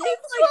of this,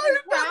 like,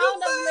 the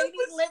crown of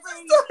Lady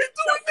Liberty. I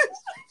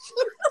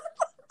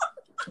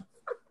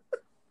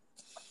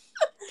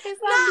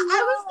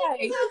was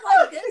thinking of,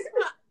 like, this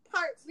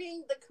part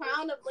being the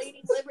crown of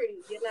Lady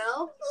Liberty, you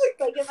know?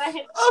 Like, if I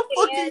had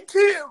fucking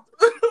can't.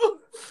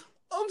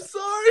 I'm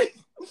sorry.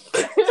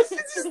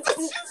 She's still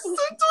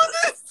doing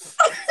this.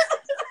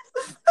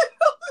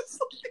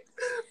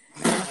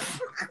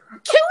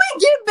 Can we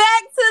get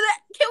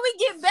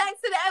back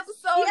to the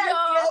episode,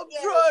 y'all? I'm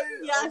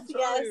trying. Yes.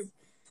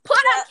 Put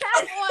a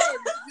cap on.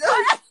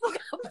 Put a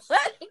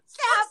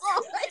cap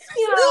on.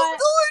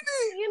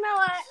 You know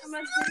what? I'm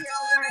gonna do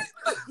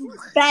your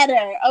work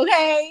better,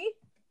 okay?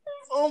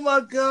 Oh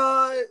my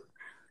god.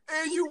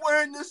 And you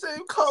wearing the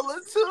same color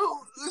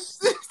too.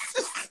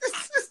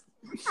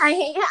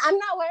 I'm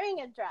not wearing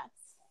a dress.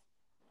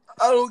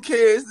 I don't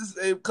care. It's the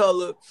same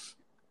color.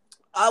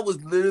 I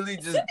was literally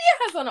just. Cynthia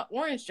has on an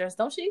orange dress,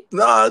 don't she?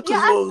 Nah,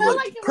 because it was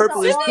like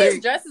purplish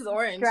pink. Dress is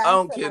orange. I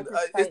don't care.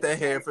 It's the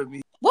hair for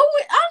me. I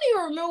don't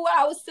even remember what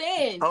I was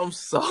saying. I'm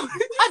sorry.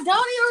 I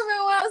don't even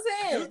remember what I was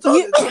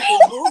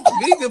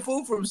saying. Vegan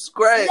food from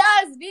scratch.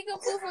 Yes, vegan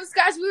food from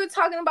scratch. We were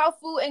talking about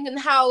food and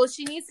how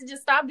she needs to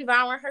just stop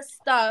devouring her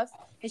stuff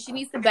and she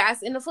needs to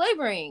bask in the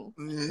flavoring.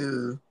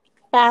 Yeah.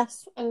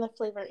 Bask in the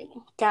flavoring.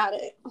 Got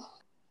it.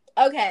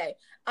 Okay.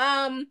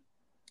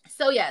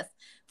 So yes,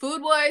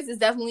 Food Wars is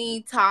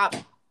definitely top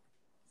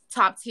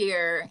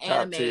tier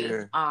anime.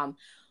 Tier.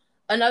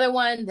 Another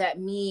one that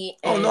me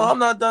and... Oh no, I'm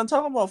not done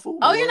talking about Food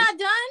Wars. Oh, you're not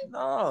done? No.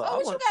 Oh,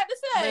 what you got to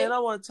say? Man, I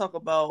want to talk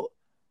about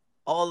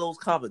all those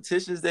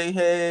competitions they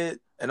had,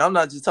 and I'm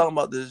not just talking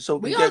about the show.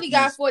 We only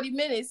got 40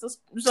 minutes,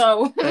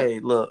 so. Hey,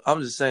 look,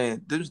 I'm just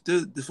saying,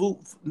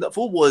 the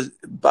Food Wars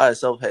by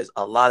itself has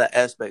a lot of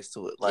aspects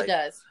to it. Like, it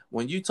does.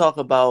 When you talk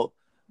about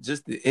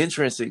just the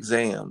entrance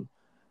exam,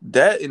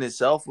 that in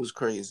itself was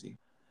crazy.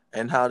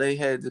 And how they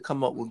had to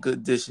come up with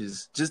good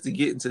dishes just to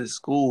get into the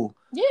school.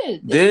 Yeah.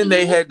 Then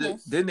they had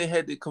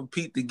to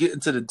compete to get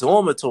into the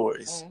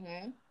dormitories.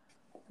 Mm-hmm.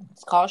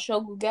 It's called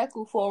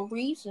Shokugaku for a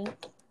reason.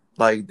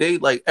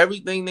 Like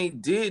everything they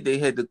did, they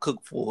had to cook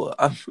for.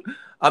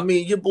 I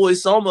mean, your boy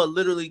Soma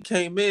literally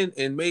came in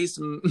and made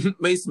some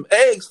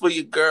eggs for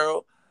your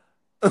girl.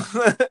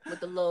 With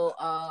the little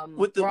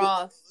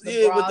broth,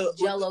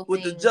 jello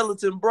with the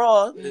gelatin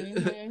broth.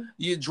 Mm-hmm.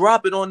 You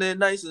drop it on there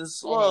nice and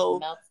slow,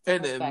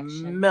 and it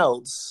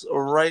melts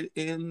right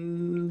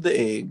in the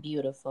egg.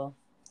 Beautiful.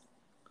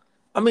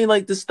 I mean,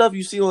 like, the stuff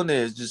you see on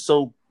there is just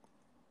so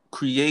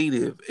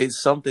creative.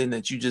 It's something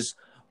that you just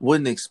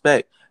wouldn't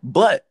expect.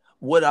 But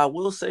what I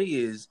will say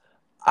is,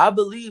 I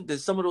believe that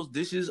some of those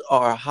dishes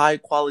are high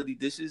quality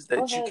dishes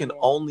that you can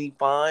only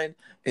find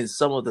in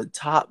some of the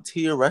top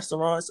tier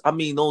restaurants. I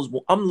mean, I'm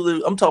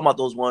talking about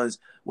those ones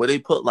where they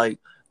put like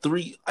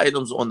 3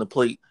 items on the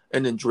plate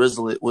and then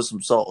drizzle it with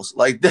some sauce.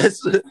 Like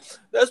that's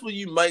where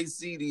you might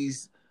see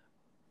these.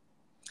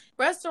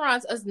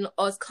 restaurants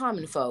us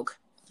common folk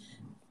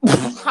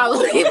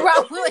probably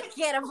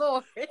can't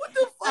afford. What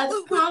the fuck Us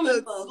was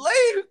common folk.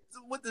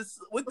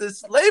 with the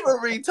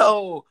slavery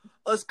told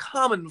us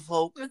common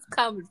folk? It's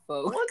common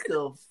folk. What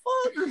the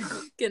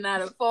fuck?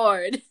 Cannot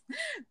afford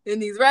in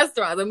these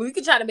restaurants. I mean, we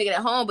can try to make it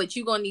at home, but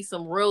you're gonna need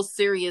some real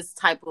serious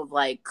type of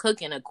like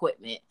cooking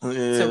equipment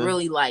to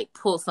really like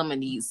pull some of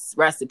these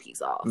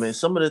recipes off. Man,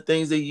 some of the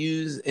things they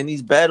use in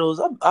these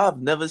battles,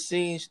 I've never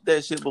seen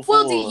that shit before.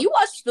 Well, D, you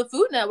watch the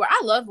Food Network.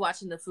 I love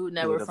watching the Food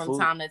Network from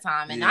time to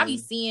time, and I be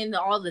seeing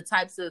all the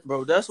types of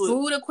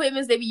food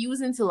equipments they be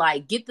using to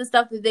like get the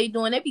stuff that they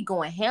doing. They be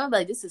going ham.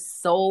 Like, this is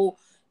so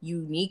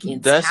unique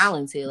and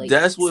talented. Like,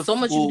 that's what so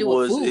much you do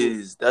with food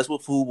is. That's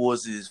what Food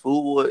Wars is.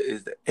 Food Wars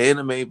is the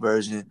anime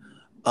version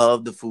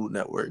of the Food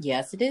Network.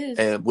 Yes, it is.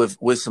 And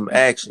with some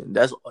action.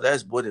 That's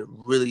what it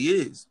really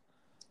is.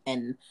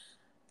 And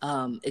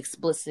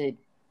explicit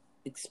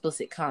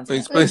content.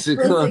 Explicit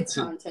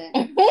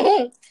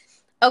content.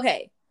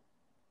 Okay.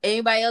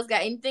 Anybody else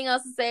got anything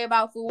else to say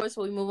about Food Wars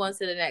before we move on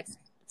to the next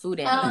food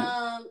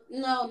anime?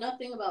 No,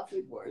 nothing about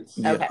Food Wars.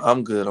 Yeah, okay.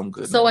 I'm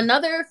good. So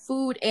another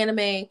food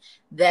anime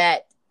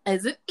that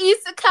is an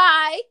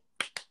isekai,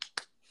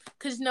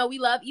 because we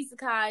love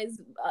isekais,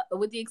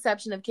 with the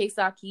exception of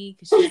Keisaki,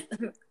 because she's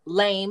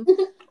lame.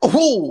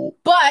 Ooh.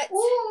 But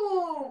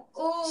Ooh.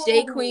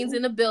 Shade Queen's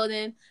in the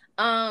building.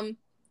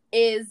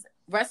 Is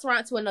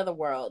Restaurant to Another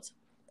World.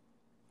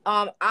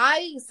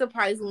 I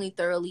surprisingly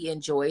thoroughly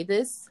enjoy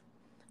this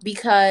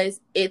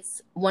because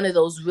it's one of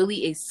those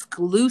really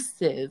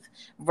exclusive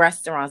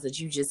restaurants that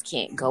you just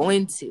can't go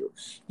into.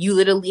 You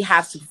literally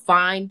have to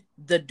find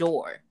the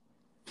door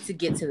to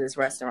get to this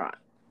restaurant.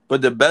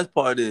 But the best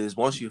part is,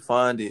 once you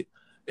find it,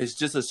 it's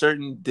just a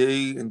certain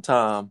day and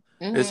time.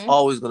 Mm-hmm. It's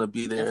always going to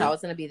be there. It's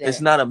always going to be there. It's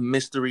not a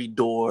mystery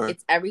door.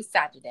 It's every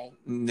Saturday.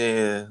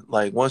 Yeah.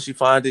 Like, once you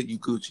find it, you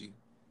Gucci.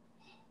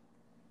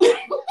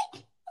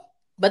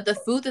 But the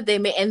food that they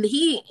make, and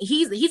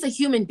he's a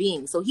human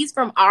being, so he's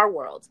from our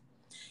world.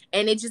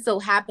 And it just so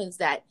happens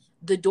that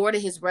the door to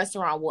his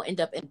restaurant will end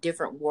up in a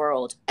different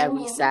world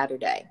every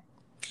Saturday.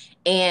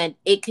 And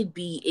it could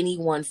be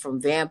anyone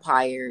from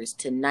vampires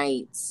to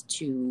knights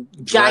to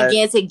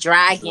gigantic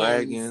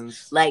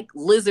dragons, like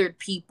lizard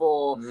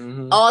people.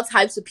 Mm-hmm. All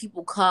types of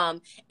people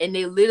come, and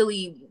they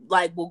literally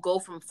like will go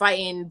from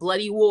fighting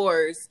bloody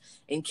wars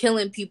and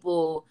killing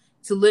people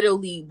to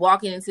literally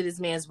walking into this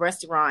man's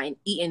restaurant and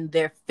eating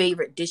their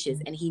favorite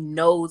dishes. And he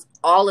knows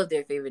all of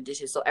their favorite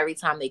dishes. So every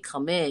time they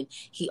come in,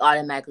 he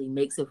automatically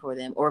makes it for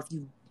them. Or if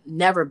you've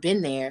never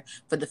been there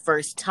for the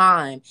first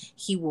time,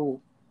 he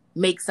will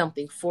make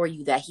something for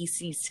you that he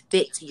sees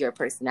fit to your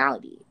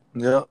personality.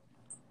 Yep.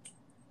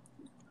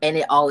 And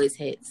it always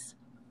hits.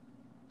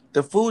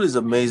 The food is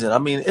amazing. I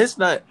mean, it's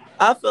not,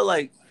 I feel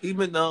like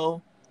even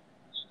though,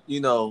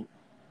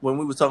 when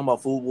we were talking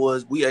about Food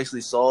Wars, we actually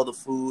saw the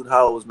food,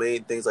 how it was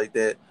made, things like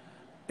that.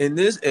 In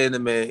this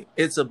anime,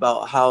 it's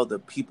about how the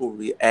people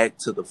react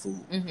to the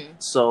food. Mm-hmm.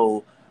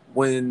 So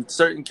when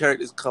certain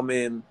characters come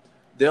in,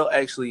 they'll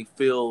actually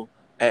feel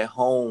at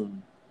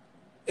home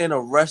in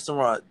a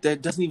restaurant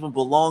that doesn't even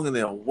belong in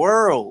their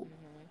world.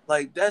 Mm-hmm.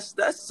 Like that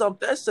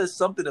says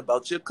something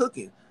about your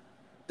cooking.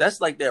 That's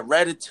like that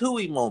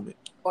Ratatouille moment.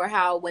 Or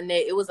how when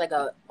it was like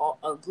a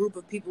group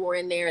of people were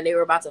in there and they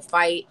were about to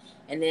fight,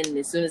 and then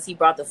as soon as he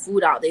brought the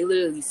food out, they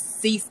literally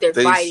ceased their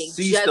fighting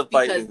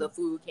because the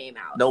food came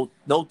out.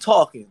 No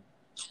talking.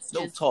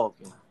 No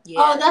talking.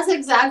 Yeah. Oh, that's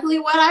exactly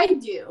what I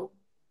do.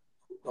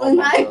 When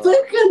I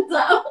look at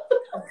them.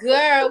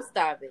 Girl,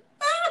 stop it.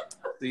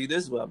 See,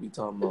 this is what I be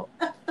talking about.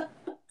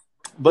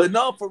 But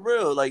no, for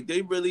real, like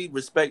they really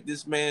respect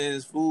this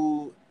man's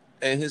food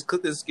and his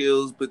cooking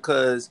skills,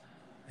 because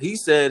he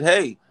said,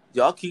 "Hey,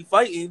 y'all keep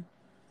fighting,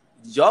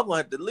 y'all gonna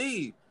have to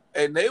leave."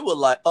 And they were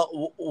like,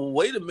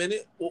 wait a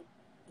minute.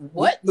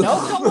 What?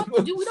 No,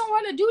 we don't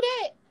want to do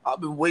that.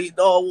 I've been waiting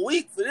all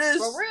week for this.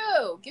 For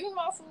real. Give me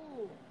my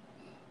food.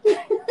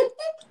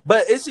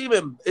 But it's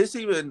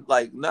even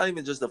like not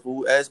even just the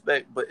food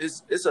aspect, but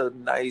it's a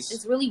nice,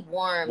 it's really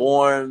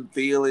warm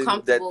feeling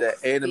that the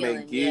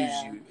anime gives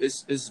you.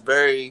 It's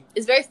very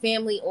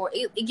family, or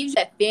it gives you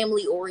that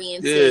family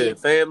oriented,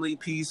 family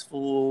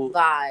peaceful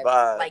vibe.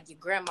 Like your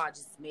grandma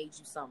just made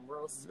you something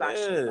real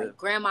special. Yeah. Like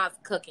grandma's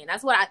cooking.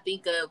 That's what I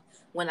think of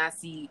when I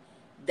see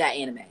that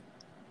anime.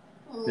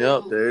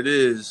 Yep, there it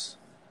is.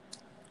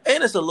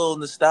 And it's a little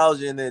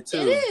nostalgia in there too.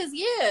 It is,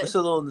 yeah. It's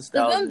a little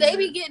nostalgia. They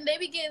be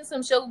getting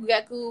some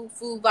Shogaku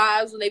food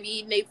vibes when they be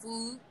eating their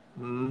food.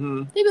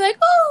 Mm-hmm. They be like,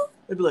 oh.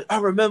 They be like, I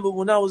remember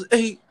when I was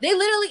 8. They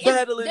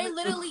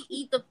literally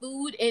eat the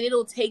food, and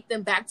it'll take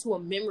them back to a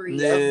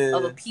memory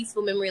of a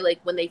peaceful memory,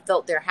 like when they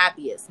felt their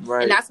happiest.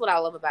 Right. And that's what I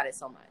love about it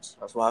so much.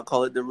 That's why I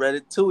call it the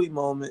Ratatouille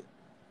moment.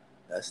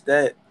 That's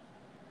that.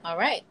 All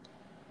right.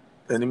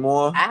 Any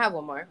more? I have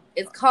one more.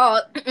 It's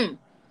called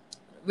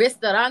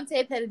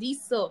Ristorante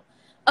Paradiso.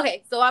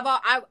 Okay, so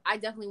I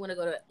definitely want to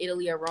go to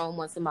Italy or Rome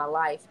once in my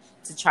life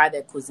to try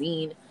their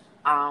cuisine,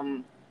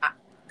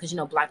 because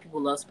Black people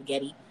love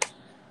spaghetti.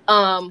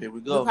 Here we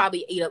go. We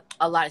probably ate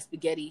a lot of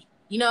spaghetti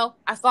You know,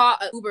 I saw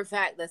a Uber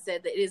fact that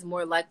said that it is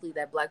more likely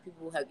that Black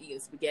people have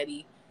eaten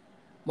spaghetti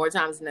more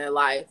times in their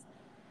life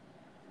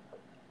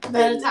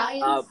than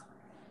Italians.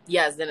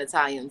 Yes, than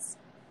Italians.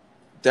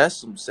 That's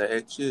some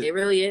sad shit. It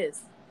really is.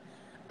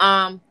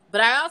 But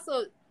I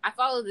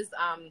follow this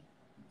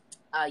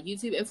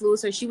YouTube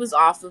influencer. She was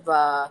off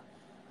of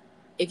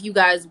if you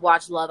guys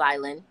watch Love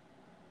Island,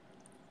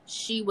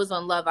 she was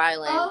on Love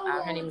Island.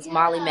 Her name is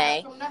Molly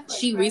May.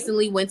 She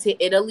recently went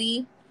to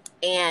Italy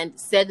and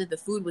said that the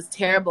food was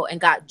terrible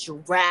and got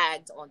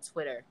dragged on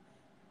Twitter.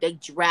 They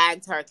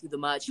dragged her through the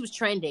mud. She was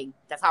trending.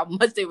 That's how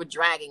much they were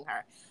dragging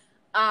her.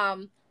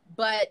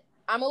 But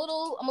I'm a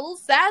little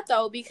sad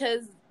though,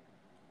 because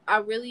I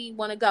really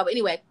want to go. But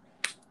anyway,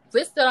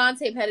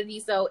 Ristorante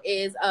Paradiso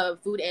is a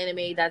food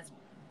anime that's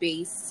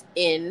based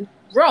in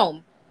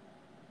Rome.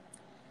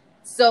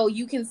 So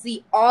you can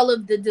see all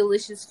of the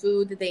delicious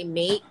food that they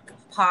make.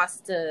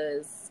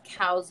 Pastas,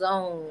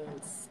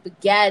 calzones,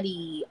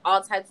 spaghetti,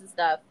 all types of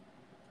stuff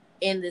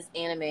in this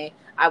anime.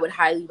 I would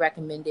highly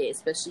recommend it,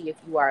 especially if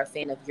you are a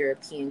fan of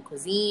European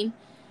cuisine.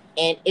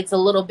 And it's a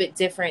little bit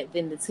different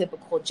than the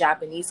typical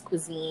Japanese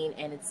cuisine,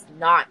 and it's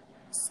not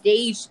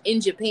staged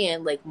in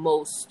Japan like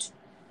most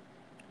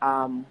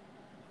food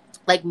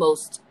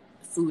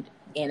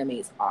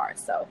animes are.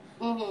 So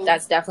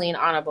that's definitely an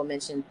honorable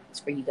mention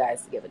for you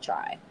guys to give a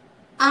try.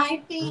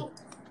 I think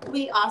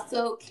we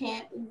also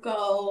can't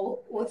go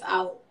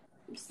without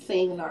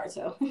saying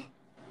Naruto.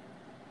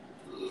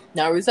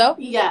 Naruto?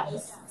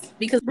 Yes.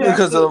 Because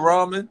of the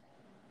ramen?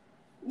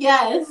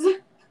 Yes.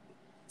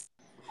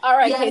 All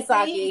right, yes,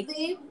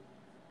 Keisaki.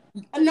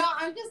 No,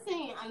 I'm just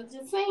saying.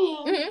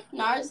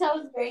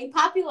 Naruto is very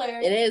popular.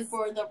 It is.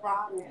 For the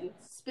ramen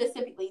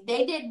specifically.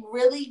 They did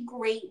really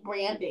great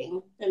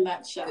branding in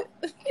that show.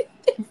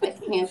 I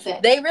can't say.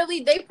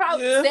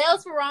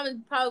 Sales for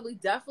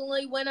ramen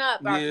definitely went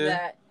up after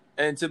that.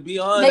 And to be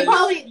honest,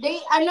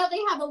 I know they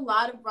have a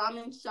lot of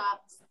ramen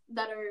shops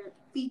that are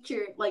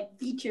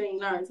featuring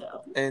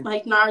Naruto, and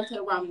like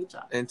Naruto ramen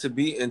shop. And to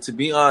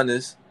be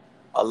honest,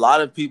 a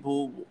lot of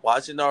people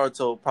watching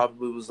Naruto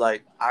probably was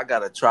like, I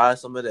gotta try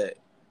some of that.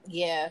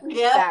 Yeah.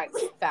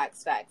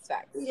 Facts.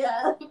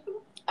 Yeah.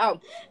 Oh.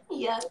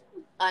 Yeah.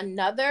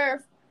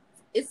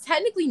 It's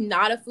technically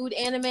not a food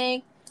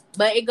anime,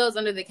 but it goes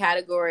under the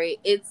category.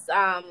 It's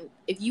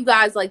if you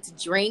guys like to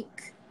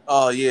drink.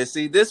 Oh yeah,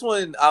 see this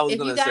one I was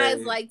gonna say. If you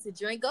guys like to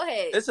drink, go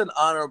ahead. It's an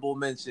honorable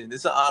mention.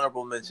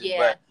 Yeah.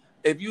 But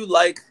if you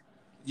like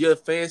your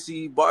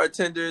fancy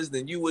bartenders,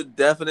 then you would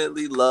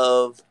definitely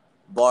love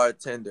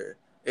Bartender.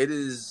 It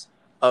is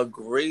a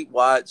great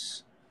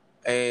watch,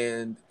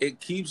 and it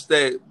keeps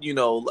that,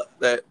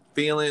 that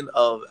feeling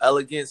of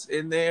elegance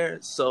in there,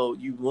 so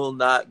you will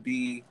not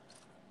be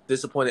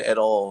disappointed at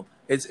all.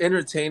 It's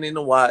entertaining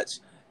to watch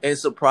and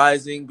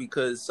surprising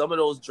because some of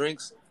those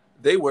drinks,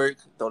 they work.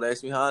 Don't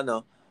ask me how I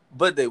know,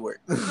 but they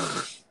work.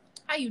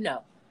 How you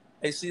know?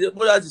 Hey, see,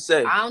 what did I just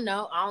say? I don't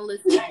know. I don't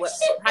listen.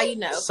 How you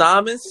know?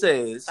 Simon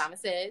says.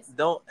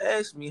 Don't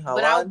ask me how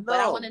I know. But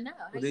I want to know.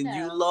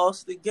 You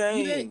lost the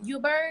game. You a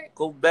bird?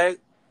 Go back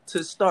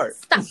to start.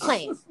 Stop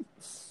playing.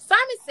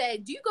 Simon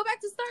said, do you go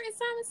back to start? And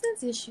Simon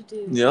says, yes, you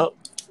do. Yep.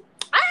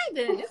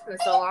 It's been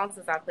so long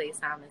since I played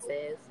Simon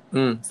Says.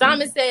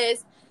 Simon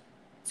says,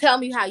 tell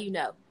me how you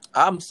know.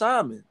 I'm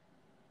Simon.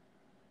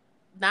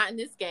 Not in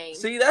this game.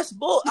 See, that's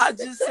bull. I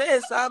just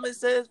said Simon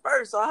Says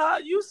first. So how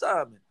are you,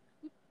 Simon?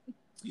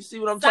 You see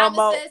what I'm talking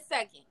about? Simon says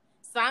second.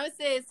 Simon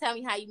says, tell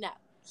me how you know.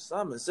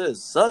 Simon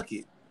says, suck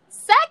it.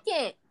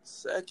 Second.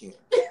 Second,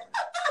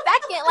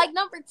 like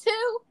number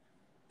 2.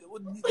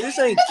 This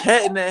ain't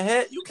cat in the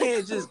hat. You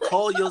can't just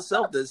call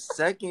yourself the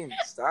second,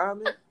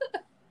 Simon.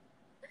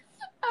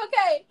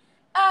 Okay.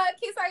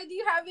 Kisari, do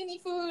you have any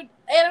food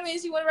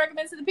animes you want to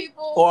recommend to the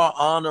people? Or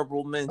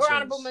honorable mentions?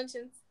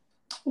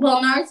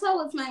 Well, Naruto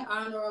was my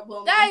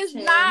honorable mention. That is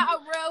not a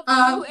real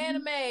food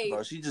anime.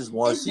 Bro, she just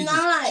wants the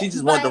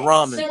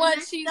ramen.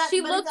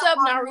 She looked up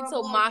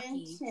Naruto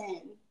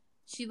Maki.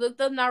 She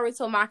looked up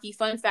Naruto Maki.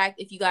 Fun fact,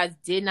 if you guys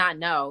did not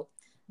know,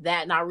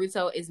 that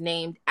Naruto is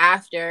named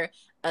after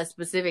a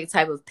specific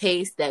type of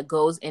paste that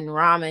goes in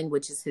ramen,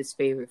 which is his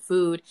favorite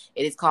food.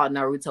 It is called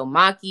Naruto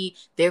Maki.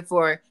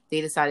 Therefore, they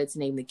decided to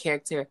name the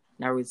character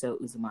Naruto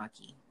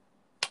Uzumaki.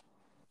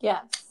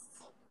 Yes.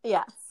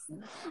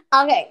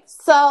 Okay,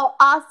 so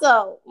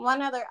also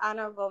one other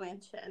honorable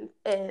mention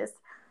is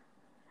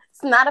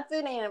it's not a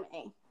food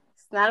anime.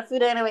 It's not a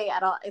food anime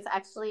at all. It's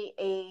actually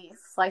a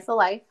slice of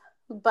life,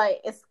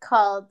 but it's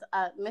called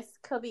Miss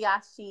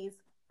Kobayashi's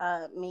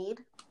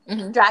Maid,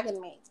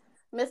 Dragon Maid.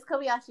 Miss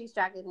Kobayashi's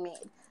Dragon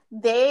Maid.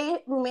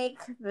 They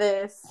make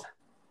this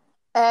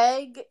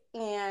egg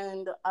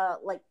and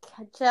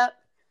ketchup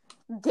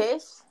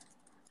dish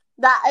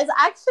that is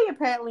actually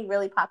apparently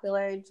really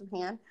popular in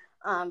Japan.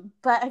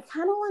 But I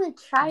kind of want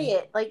to try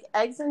it. Like,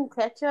 eggs and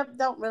ketchup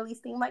don't really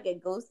seem like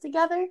it goes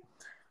together.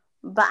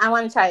 But I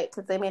want to try it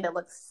because they made it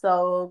look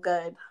so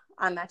good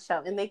on that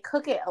show. And they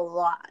cook it a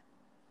lot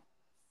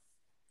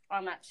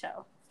on that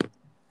show.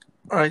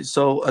 All right,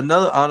 so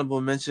another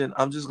honorable mention,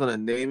 I'm just going to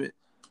name it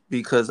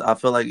because I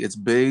feel like it's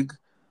big.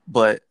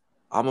 But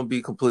I'm gonna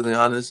be completely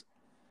honest.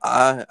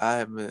 I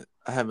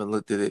haven't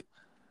looked at it,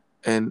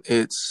 and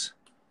it's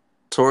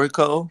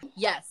Toriko.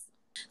 Yes.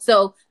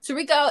 So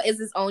Toriko is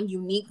its own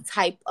unique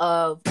type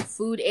of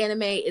food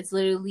anime. It's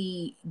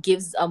literally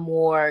gives a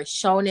more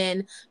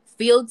shonen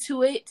feel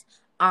to it.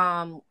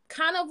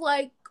 Kind of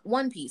like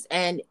One Piece.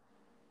 And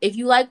if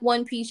you like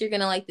One Piece, you're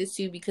gonna like this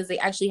too, because they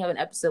actually have an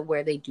episode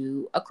where they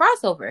do a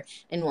crossover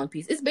in One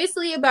Piece. It's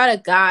basically about a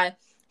guy.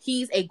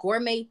 He's a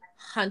gourmet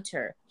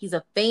hunter. He's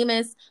a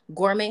famous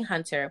gourmet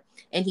hunter,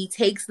 and he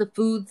takes the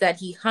foods that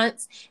he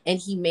hunts and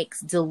he makes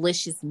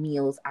delicious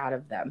meals out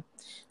of them.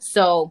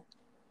 So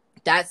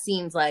that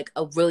seems like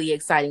a really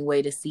exciting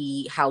way to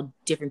see how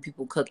different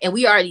people cook. And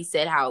we already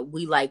said how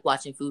we like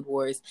watching Food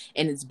Wars,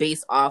 and it's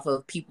based off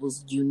of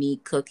people's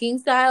unique cooking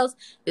styles.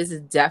 This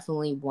is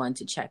definitely one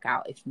to check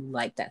out if you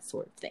like that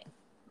sort of thing.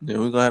 Yeah,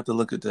 we're gonna have to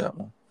look at that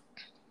one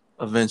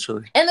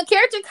eventually. And the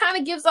character kind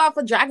of gives off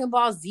a Dragon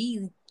Ball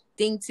Z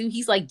thing too.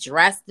 He's like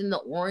dressed in the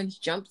orange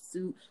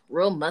jumpsuit,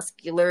 real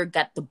muscular,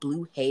 got the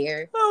blue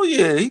hair. Oh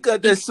yeah, he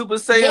got that Super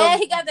Saiyan. Yeah,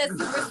 he got that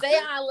Super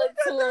Saiyan look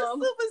to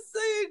him. Super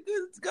Saiyan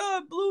good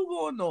God blue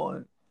going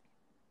on.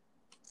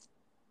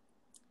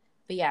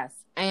 But yes,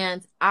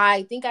 and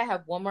I think I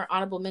have one more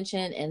honorable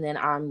mention, and then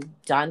I'm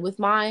done with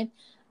mine.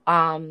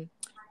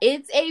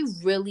 It's a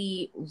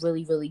really,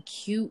 really, really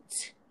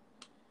cutesy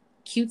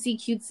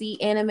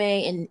anime,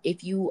 and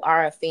if you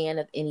are a fan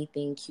of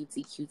anything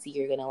cutesy,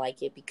 you're gonna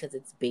like it because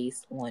it's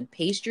based on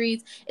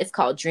pastries. It's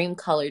called Dream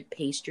Colored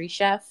Pastry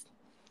Chef.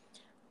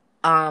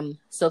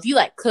 So if you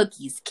like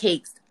cookies,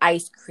 cakes,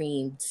 ice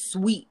cream,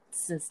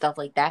 sweets, and stuff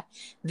like that,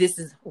 this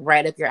is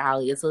right up your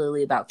alley. It's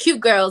literally about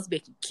cute girls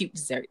making cute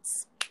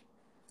desserts.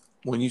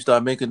 When you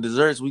start making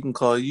desserts, we can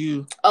call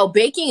you. Oh,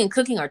 baking and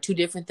cooking are two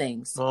different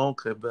things. Oh,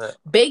 okay, bet.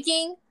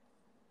 Baking,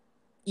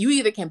 you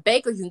either can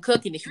bake or you can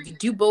cook, and if you can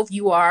do both,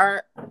 you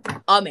are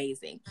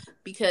amazing.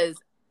 Because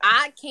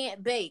I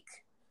can't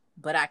bake,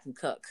 but I can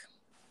cook.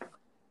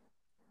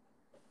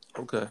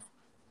 Okay.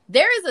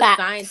 There is a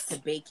science to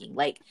baking.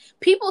 Like,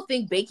 people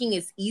think baking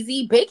is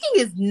easy. Baking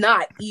is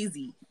not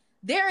easy.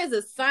 There is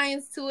a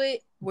science to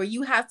it where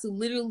you have to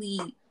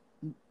literally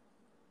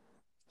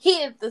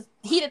heat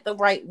it the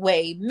right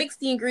way, mix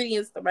the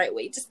ingredients the right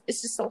way.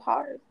 It's just so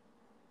hard.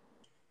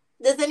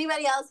 Does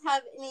anybody else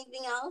have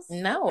anything else?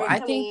 No,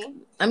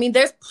 I mean,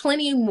 there's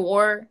plenty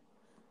more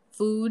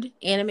food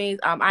animes.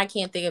 I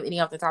can't think of any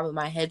off the top of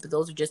my head, but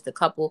those are just a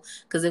couple.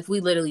 Because if we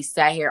literally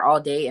sat here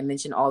all day and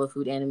mentioned all the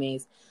food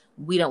animes,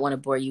 we don't want to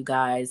bore you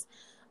guys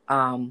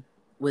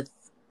with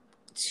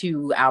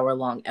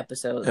 2-hour-long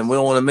episodes. And we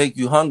don't want to make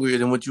you hungrier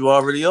than what you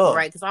already are.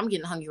 Right, because I'm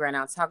getting hungry right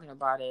now talking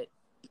about it.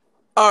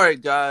 All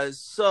right, guys.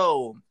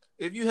 So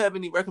if you have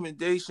any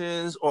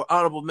recommendations or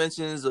honorable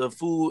mentions of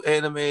food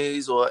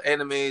animes or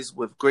animes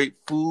with great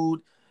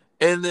food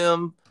in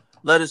them,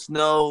 let us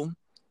know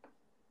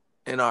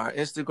in our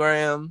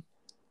Instagram,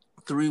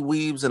 3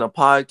 Weebs and a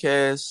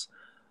Podcast,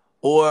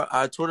 or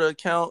our Twitter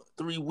account,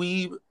 3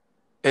 Weeb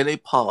and a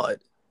Pod.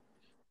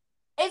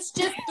 It's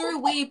just 3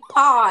 Weeb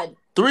Pod.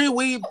 3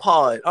 Weeb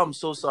Pod. I'm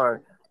so sorry.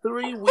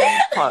 3 Weeb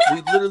Pod.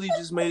 We literally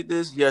just made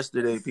this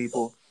yesterday,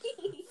 people.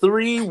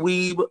 3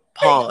 Weeb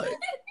Pod.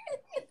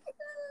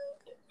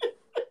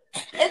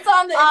 It's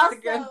on the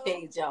Instagram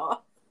page,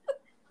 y'all.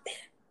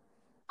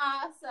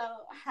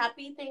 Also,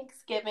 happy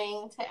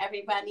Thanksgiving to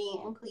everybody,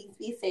 and please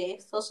be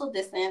safe. Social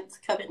distance,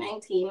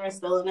 COVID-19, we're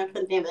still in a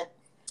pandemic.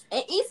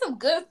 And eat some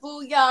good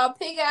food, y'all.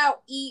 Pig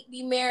out, eat,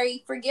 be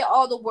merry. Forget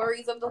all the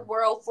worries of the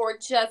world for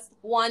just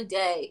one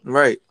day.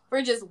 Right.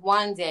 For just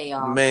one day,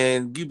 y'all.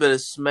 Man, you better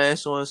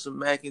smash on some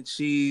mac and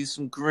cheese,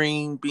 some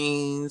green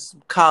beans,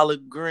 some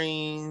collard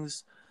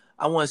greens.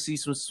 I want to see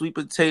some sweet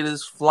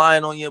potatoes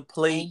flying on your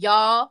plate. And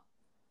y'all,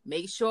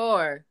 make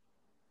sure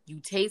you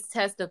taste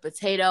test the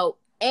potato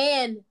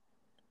and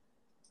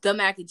the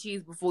mac and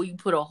cheese before you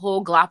put a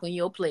whole glop on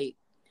your plate.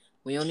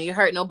 We don't need to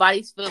hurt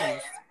nobody's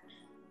feelings.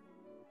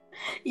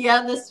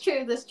 Yeah, that's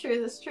true.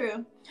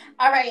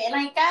 All right, and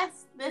I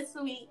guess this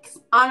week's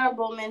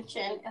honorable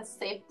mention is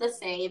safe to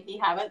say, if you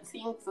haven't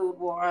seen Food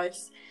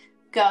Wars,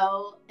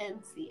 go and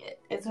see it.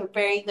 It's a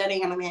very good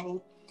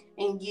anime,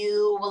 and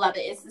you will love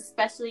it. It's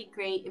especially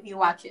great if you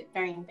watch it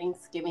during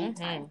Thanksgiving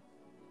time.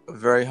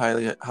 Very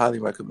highly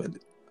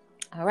recommended.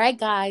 All right,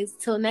 guys.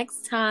 Till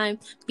next time,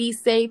 be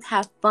safe,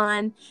 have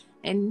fun,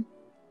 and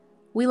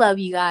we love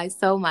you guys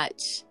so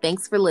much.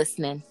 Thanks for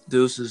listening.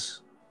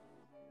 Deuces.